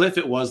same cliff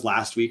it was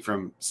last week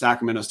from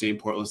Sacramento State,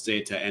 Portland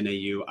State to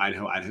NAU,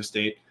 Idaho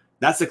State.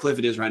 That's the cliff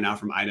it is right now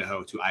from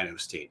Idaho to Idaho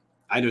State.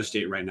 Idaho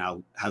State right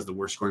now has the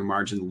worst scoring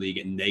margin in the league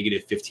at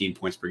negative 15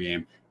 points per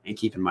game. And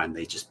keep in mind,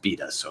 they just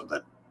beat us, so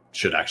that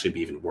should actually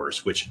be even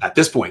worse, which at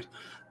this point,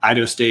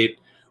 Idaho State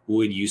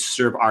would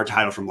usurp our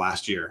title from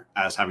last year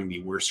as having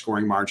the worst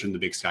scoring margin in the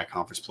Big Sky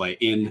Conference play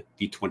in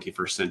the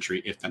 21st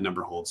century, if that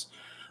number holds.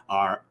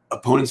 Our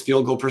opponent's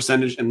field goal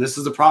percentage, and this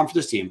is a problem for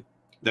this team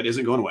that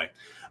isn't going away.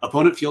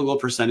 Opponent field goal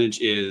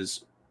percentage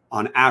is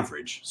on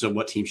average. So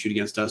what teams shoot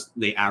against us,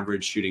 they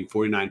average shooting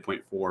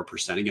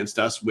 49.4% against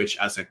us, which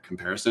as a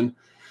comparison,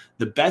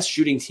 the best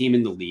shooting team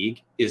in the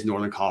league is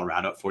Northern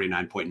Colorado at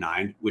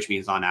 49.9, which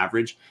means on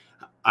average,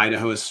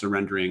 Idaho is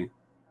surrendering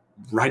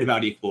right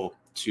about equal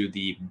to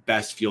the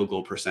best field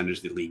goal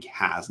percentage the league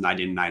has, night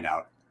in, night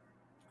out.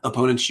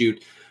 Opponents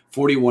shoot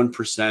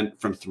 41%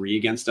 from three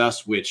against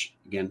us, which,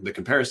 again, the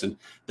comparison,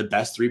 the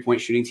best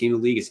three-point shooting team in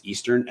the league is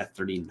Eastern at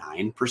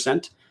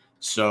 39%.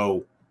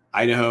 So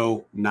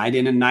Idaho, night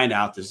in and night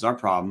out, this is our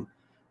problem.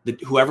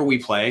 Whoever we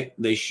play,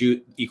 they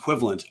shoot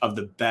equivalent of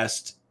the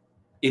best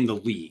in the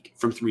league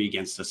from three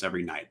against us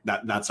every night.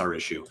 That's our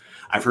issue.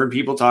 I've heard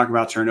people talk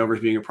about turnovers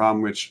being a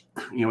problem, which,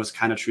 is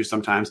kind of true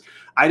sometimes.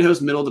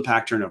 Idaho's middle of the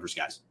pack turnovers,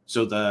 guys.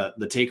 So the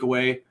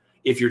takeaway,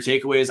 if your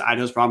takeaway is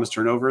Idaho's problem is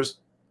turnovers,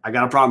 I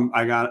got a problem.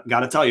 I got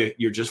to tell you,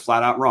 you're just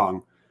flat out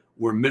wrong.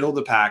 We're middle of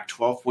the pack,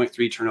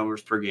 12.3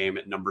 turnovers per game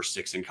at number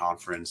 6 in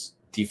conference.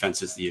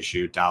 Defense is the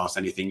issue. Dallas,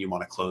 anything you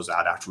want to close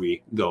out after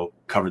we go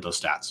cover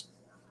those stats?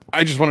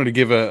 I just wanted to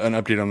give an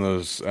update on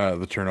those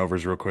the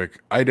turnovers real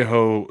quick.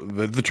 Idaho,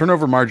 the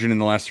turnover margin in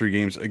the last 3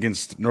 games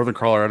against Northern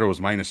Colorado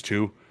was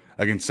 -2.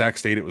 Against Sac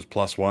State, it was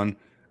 +1.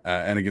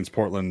 And against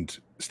Portland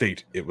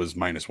State, it was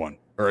 -1.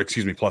 Or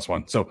excuse me,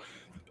 +1. So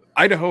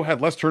Idaho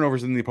had less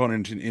turnovers than the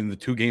opponent in the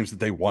 2 games that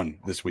they won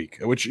this week,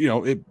 which,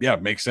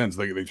 it makes sense.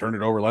 They turned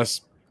it over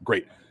less.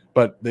 Great.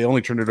 But they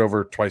only turned it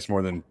over twice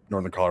more than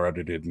Northern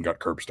Colorado did and got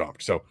curb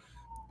stomped. So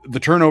the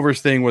turnovers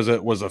thing was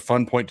a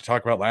fun point to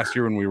talk about last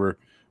year when we were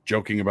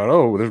joking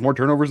about, there's more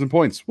turnovers than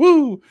points.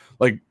 Woo!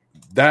 Like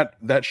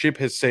that ship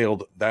has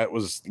sailed. That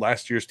was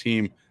last year's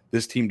team.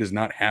 This team does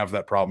not have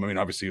that problem. I mean,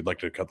 obviously you'd like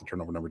to cut the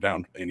turnover number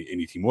down.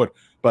 Any team would,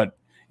 but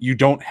you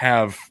don't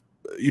have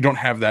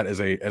that as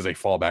a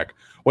fallback.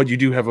 What you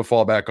do have a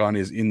fallback on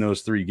is in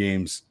those 3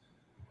 games,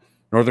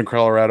 Northern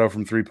Colorado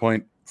from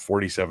 3-point,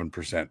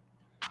 47%.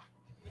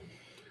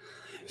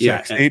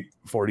 Sac State,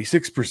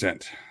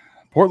 46%.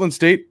 Portland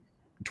State,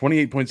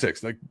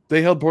 28.6. Like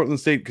they held Portland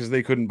State because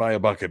they couldn't buy a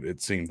bucket.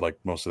 It seemed like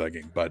most of that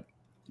game, but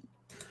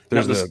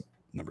there's the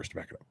numbers to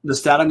back it up. The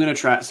stat I'm going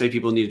to say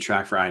people need to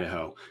track for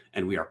Idaho,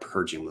 and we are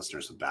purging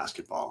listeners with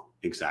basketball.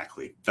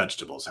 Exactly.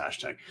 Vegetables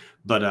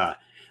 #. But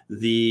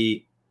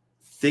the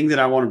thing that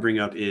I want to bring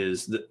up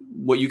is that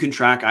what you can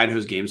track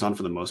Idaho's games on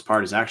for the most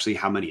part is actually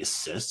how many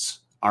assists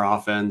our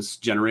offense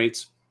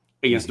generates.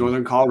 Against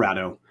Northern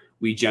Colorado,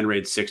 we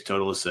generated 6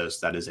 total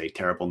assists. That is a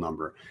terrible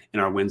number. In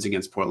our wins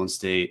against Portland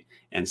State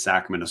and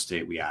Sacramento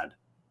State, we had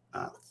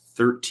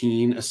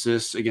 13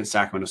 assists against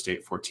Sacramento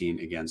State, 14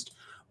 against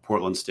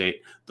Portland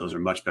State. Those are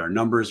much better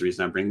numbers. The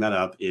reason I bring that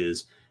up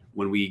is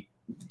when we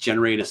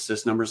generate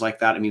assist numbers like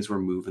that, it means we're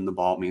moving the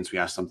ball. It means we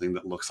have something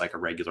that looks like a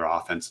regular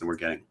offense and we're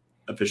getting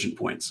efficient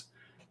points.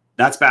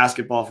 That's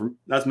basketball.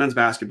 That's men's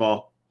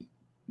basketball.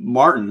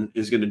 Martin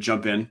is going to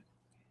jump in.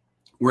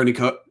 We're going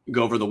to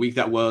go over the week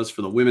that was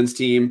for the women's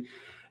team.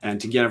 And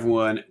to get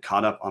everyone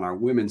caught up on our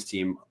women's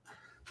team,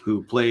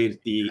 who played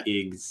the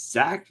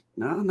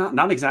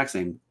not exact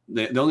same.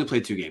 They only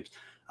played 2 games.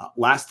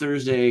 Last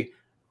Thursday,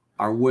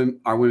 our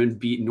women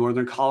beat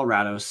Northern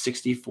Colorado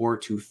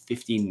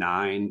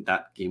 64-59.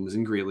 That game was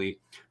in Greeley.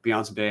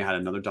 Beyonce Bay had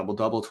another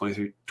double-double,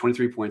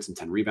 23 points and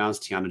 10 rebounds.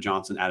 Tiana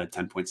Johnson added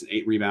 10 points and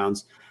 8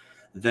 rebounds.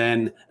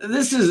 Then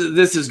this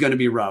is going to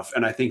be rough,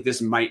 and I think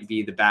this might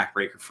be the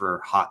backbreaker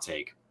for hot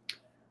take.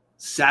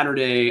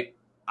 Saturday,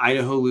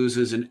 Idaho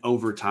loses in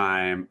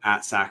overtime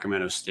at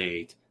Sacramento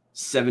State,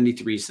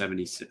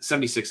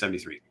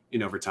 76-73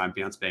 in overtime.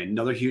 Beyonce Bay,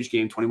 another huge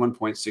game, 21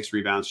 points, 6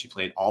 rebounds. She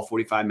played all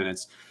 45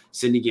 minutes.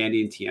 Sydney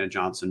Gandy and Tiana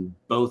Johnson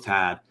both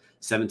had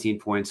 17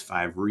 points,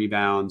 5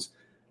 rebounds.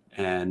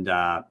 And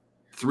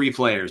 3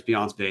 players,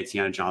 Beyonce Bay,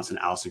 Tiana Johnson,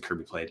 Allison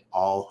Kirby, played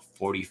all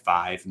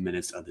 45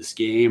 minutes of this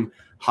game.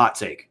 Hot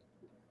take.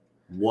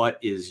 What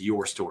is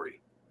your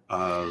story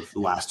of the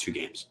last 2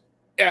 games?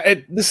 Yeah,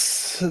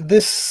 this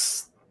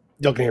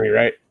y'all can hear me,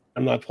 right?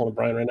 I'm not pulling a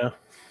Brian right now.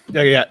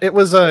 Yeah. It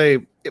was a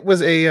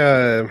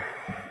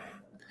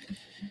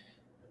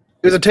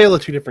tale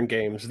of 2 different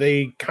games.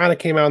 They kind of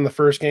came out in the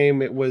first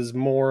game. It was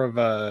more of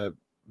a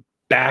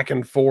back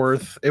and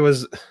forth. It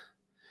was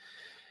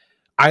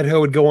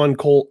Idaho would go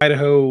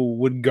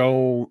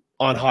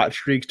on hot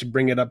streaks to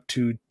bring it up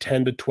to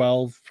 10 to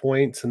 12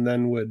 points, and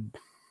then would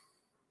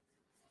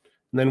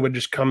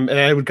just come, and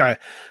I would go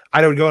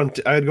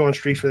on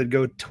streaks where they'd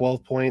go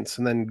 12 points,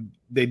 and then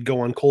they'd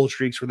go on cold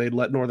streaks where they'd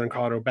let Northern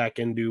Colorado back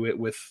into it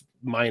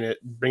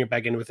bring it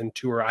back in within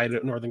 2, or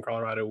Northern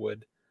Colorado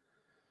would.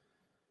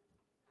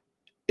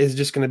 Is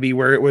just going to be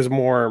where it was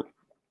more.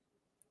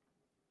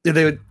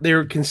 They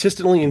were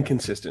consistently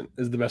inconsistent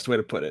is the best way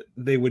to put it.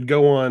 They would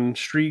go on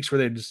streaks where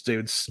they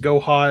would go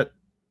hot,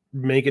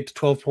 make it to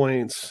 12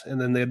 points, and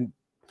then they'd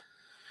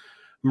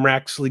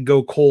miraculously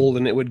go cold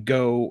and it would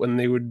go and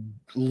they would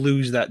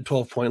lose that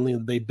 12-point lead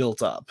that they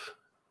built up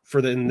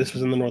and this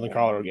was in the Northern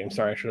Colorado game.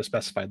 Sorry, I should have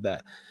specified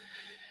that.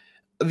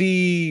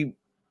 And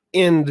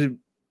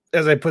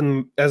as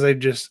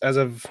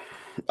of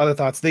other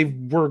thoughts, it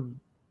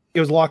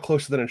was a lot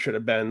closer than it should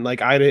have been.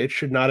 Like it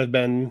should not have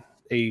been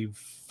a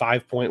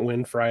 5-point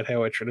win for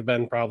Idaho. It should have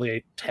been probably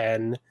a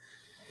 10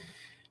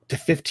 to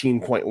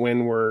 15-point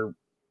win where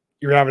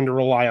you're having to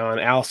rely on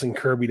Allison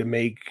Kirby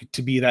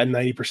to be that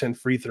 90%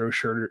 free throw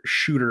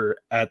shooter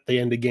at the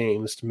end of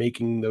games, to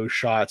making those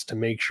shots to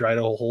make sure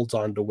Idaho holds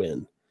on to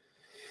win.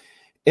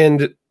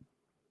 And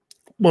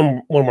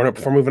one more note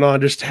before moving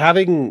on, just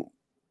having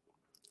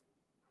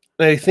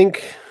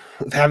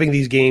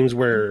these games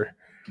where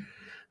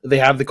they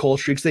have the cold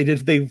streaks,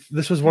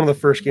 this was one of the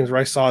first games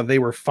where I saw they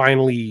were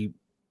finally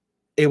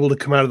able to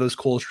come out of those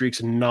cold streaks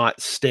and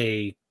not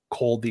stay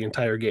cold the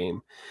entire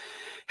game.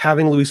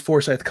 Having Louise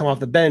Forsythe come off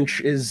the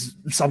bench is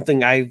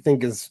something I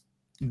think is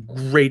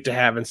great to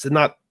have. Instead,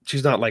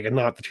 she's not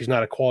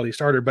a quality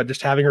starter, but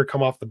just having her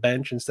come off the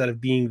bench instead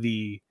of being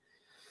the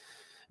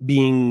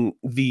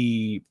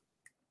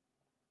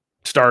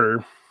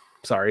starter.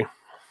 Sorry.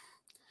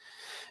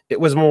 It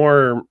was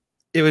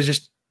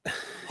just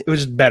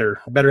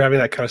better having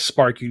that kind of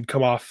spark. You'd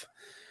come off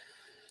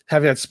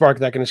having that spark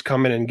that can just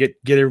come in and get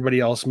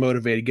everybody else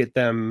motivated, get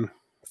them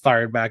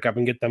fired back up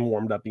and get them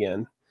warmed up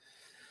again.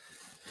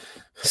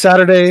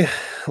 Saturday,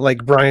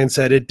 like Brian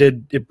said,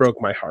 it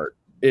broke my heart.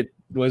 It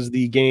was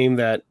the game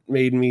that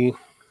made me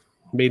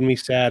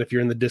sad. If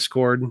you're in the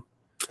Discord,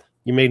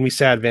 you made me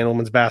sad, Vandal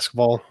Women's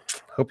basketball.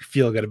 Hope you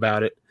feel good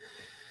about it.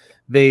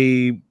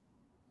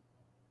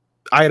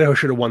 Idaho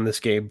should have won this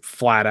game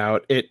flat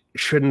out. It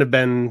shouldn't have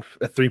been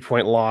a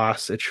 3-point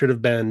loss. It should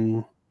have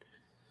been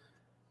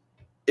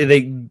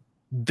they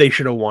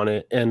should have won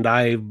it, and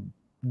I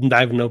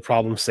have no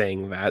problem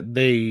saying that.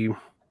 They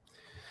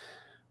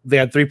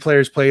had 3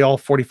 players play all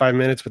 45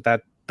 minutes, but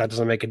that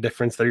doesn't make a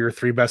difference. They're your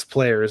 3 best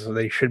players.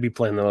 They should be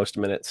playing the most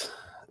minutes.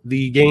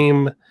 The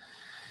game,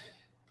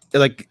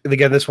 like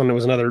again, this one, it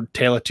was another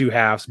tale of 2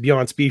 halves.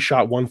 Beyond Speed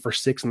shot 1 for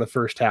 6 in the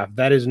first half.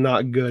 That is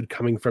not good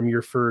coming from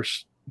your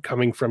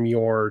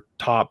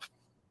top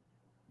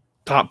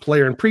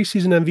player and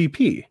preseason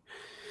MVP.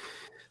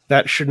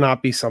 That should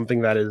not be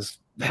something that is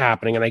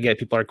happening. And I get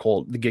people are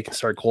cold, the game can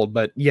start cold,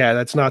 but yeah,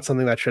 that's not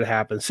something that should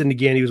happen. Sydney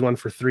Gandy was 1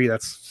 for 3.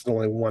 That's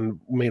only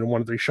made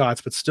 1 of 3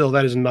 shots, but still,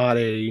 that it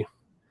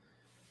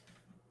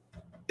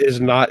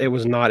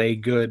was not a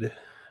good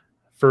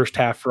first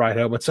half for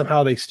Idaho, but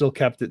somehow they still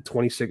kept it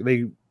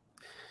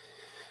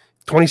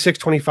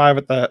 26-25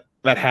 at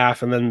that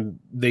half, and then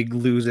they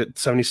lose it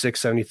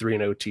 76-73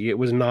 in OT. It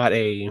was not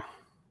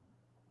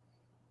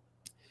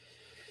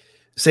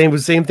same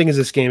thing as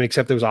this game,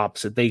 except it was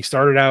opposite. They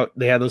started out,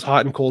 they had those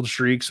hot and cold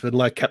streaks, but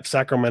kept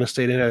Sacramento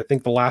State in it. I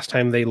think the last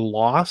time they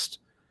lost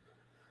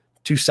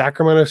to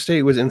Sacramento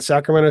State was in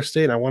Sacramento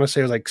State, and I want to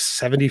say it was like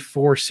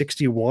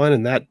 74-61,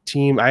 and that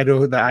team, the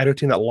Idaho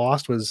team that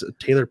lost was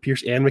Taylor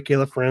Pierce and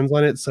Michaela Ferenz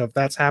on it. So if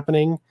that's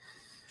happening,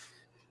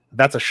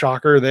 that's a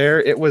shocker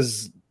there. It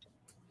was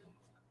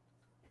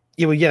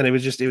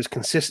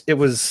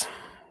consistent.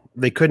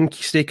 They couldn't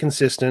stay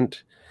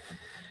consistent.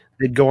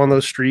 They'd go on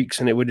those streaks,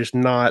 and it would just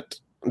not.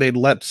 They'd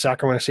let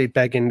Sacramento State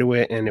back into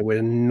it, and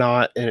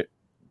it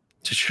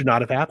just should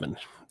not have happened.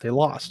 They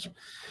lost.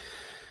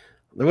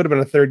 There would have been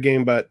a third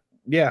game, but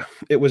yeah,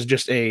 it was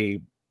just that's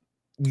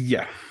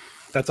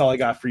all I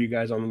got for you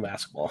guys on the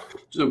basketball.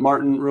 So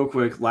Martin, real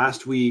quick,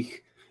 last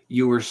week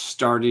you were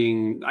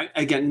starting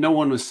again. No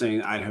one was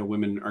saying Idaho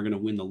women are going to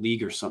win the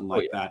league or something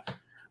like that,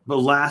 but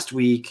last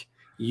week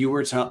you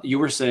were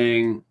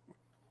saying,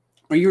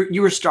 or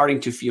you were starting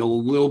to feel a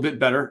little bit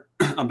better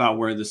about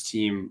where this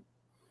team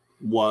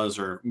was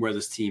or where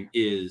this team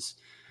is.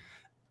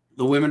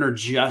 The women are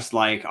just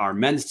like our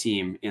men's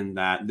team in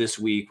that this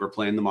week we're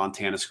playing the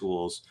Montana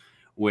schools,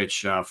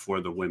 which for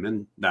the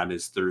women, that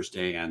is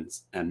Thursday and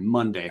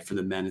Monday. For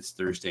the men, it's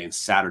Thursday and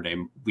Saturday.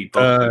 We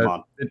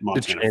both play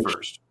Montana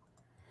first.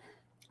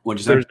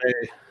 What'd you say? Thursday.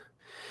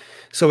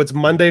 So it's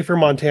Monday for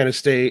Montana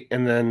State,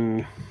 and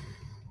then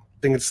I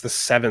think it's the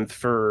 7th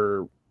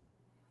for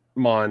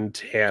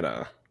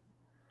Montana.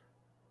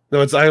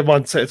 No, it's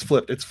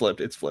flipped. It's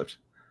flipped.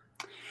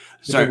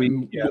 Sorry,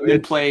 women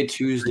play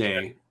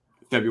Tuesday,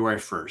 February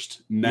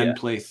 1st. Men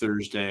play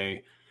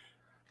Thursday.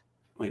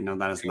 Wait, no,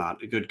 that is not.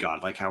 Good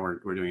God, like how we're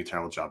doing a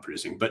terrible job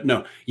producing. But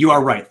no, you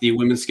are right. The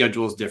women's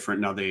schedule is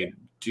different. Now they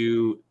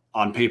do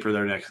on paper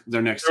their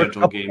next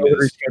scheduled game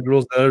is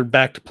schedules that are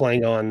back to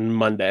playing on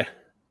Monday.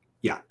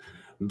 Yeah.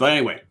 But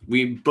anyway,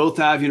 we both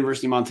have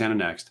University of Montana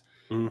next.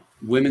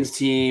 Women's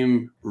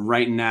team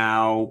right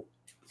now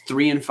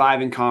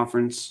 3-5 in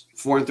conference,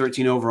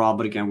 4-13 overall.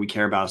 But again, we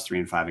care about is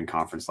 3-5 in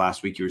conference.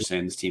 Last week you were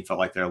saying this team felt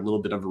like they're a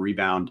little bit of a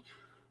rebound.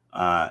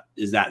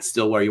 Is that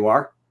still where you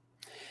are?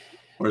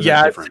 Or is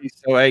that different?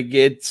 So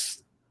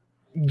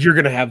you're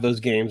going to have those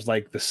games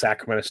like the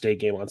Sacramento State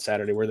game on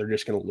Saturday where they're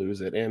just going to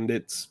lose it, and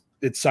it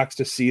sucks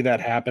to see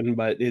that happen.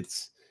 But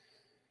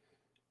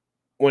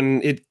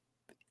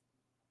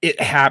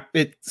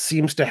It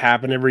seems to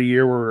happen every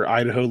year where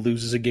Idaho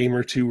loses a game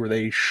or two where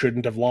they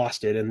shouldn't have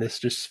lost it, and this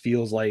just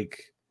feels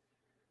like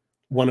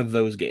one of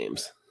those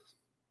games.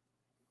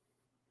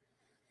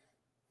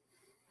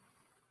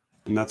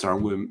 And that's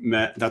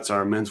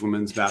our men's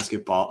women's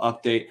basketball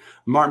update.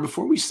 Martin,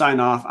 before we sign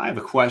off, I have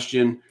a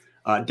question.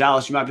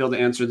 Dallas, you might be able to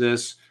answer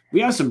this.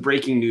 We have some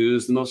breaking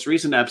news. The most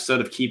recent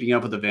episode of Keeping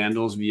Up with the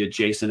Vandals via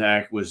Jason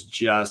Eck was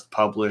just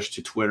published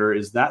to Twitter.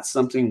 Is that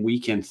something we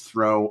can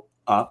throw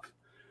up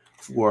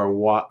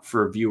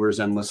for viewers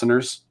and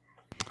listeners?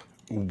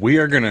 We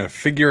are going to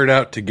figure it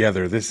out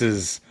together. This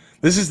is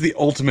the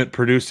ultimate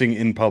producing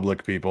in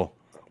public, people.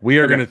 We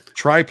are going to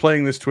try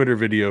playing this Twitter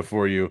video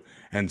for you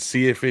and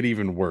see if it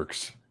even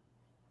works.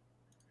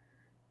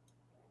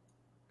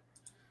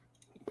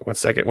 One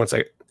second.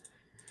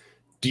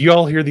 Do you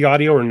all hear the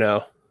audio or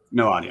no?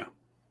 No audio.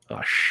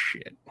 Oh,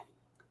 shit.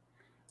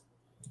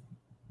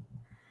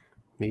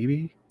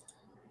 Maybe?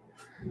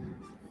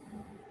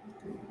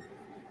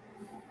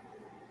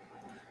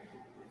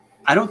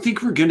 I don't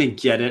think we're going to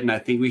get it, and I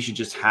think we should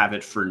just have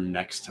it for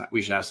next time.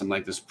 We should have something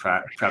like this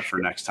prep for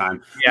next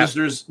time. Yeah.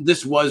 Listeners,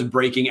 this was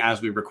breaking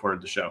as we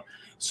recorded the show.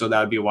 So that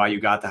would be why you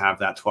got to have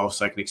that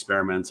 12-second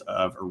experiment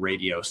of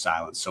radio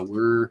silence. So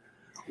we're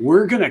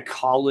going to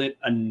call it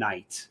a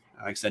night.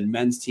 Like I said,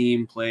 men's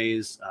team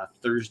plays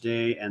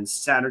Thursday and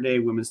Saturday.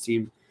 Women's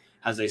team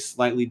has a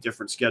slightly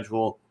different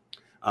schedule.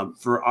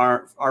 For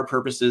our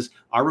purposes,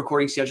 our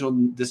recording schedule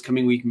this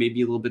coming week may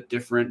be a little bit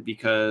different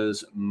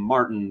because,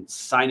 Martin,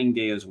 signing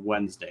day is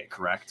Wednesday,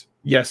 correct?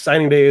 Yes,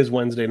 signing day is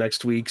Wednesday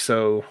next week,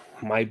 so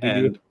might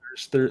be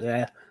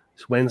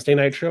Wednesday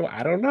night show.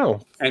 I don't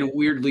know. And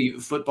weirdly,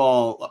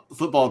 football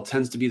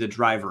tends to be the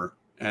driver,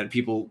 and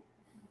people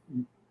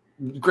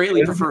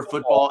greatly prefer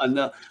football, and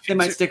they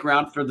might stick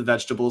around for the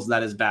vegetables.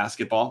 That is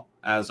basketball,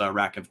 as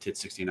Rack of Tit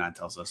 69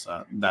 tells us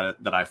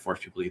that I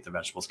force people to eat the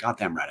vegetables.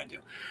 Goddamn right I do.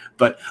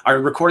 But our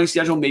recording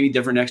schedule may be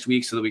different next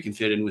week so that we can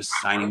fit in with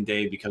signing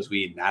day because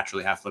we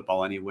naturally have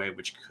football anyway,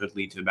 which could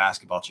lead to the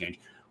basketball change.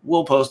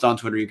 We'll post on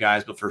Twitter, you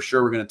guys, but for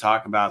sure we're going to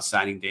talk about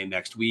signing day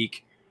next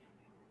week.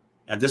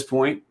 At this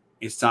point,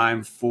 it's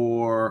time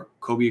for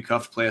Kobe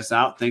Cuff to play us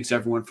out. Thanks,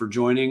 everyone, for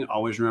joining.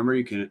 Always remember,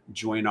 you can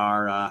join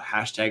our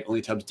hashtag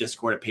OnlyTubs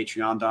Discord at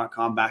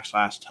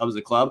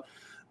patreon.com/TubsTheClub.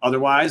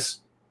 Otherwise,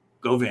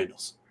 go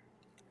Vandals.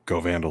 Go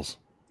Vandals.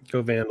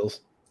 Go Vandals.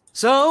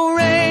 So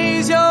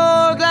raise your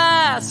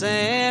glass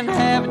and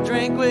have a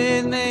drink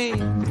with me.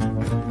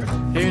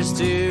 Here's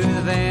to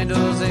the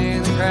Vandals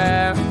in the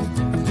crowd.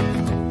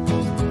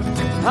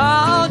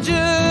 All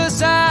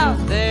just out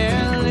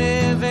there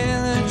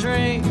living the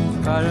dream.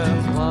 Right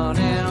up one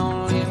and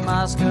only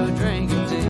Moscow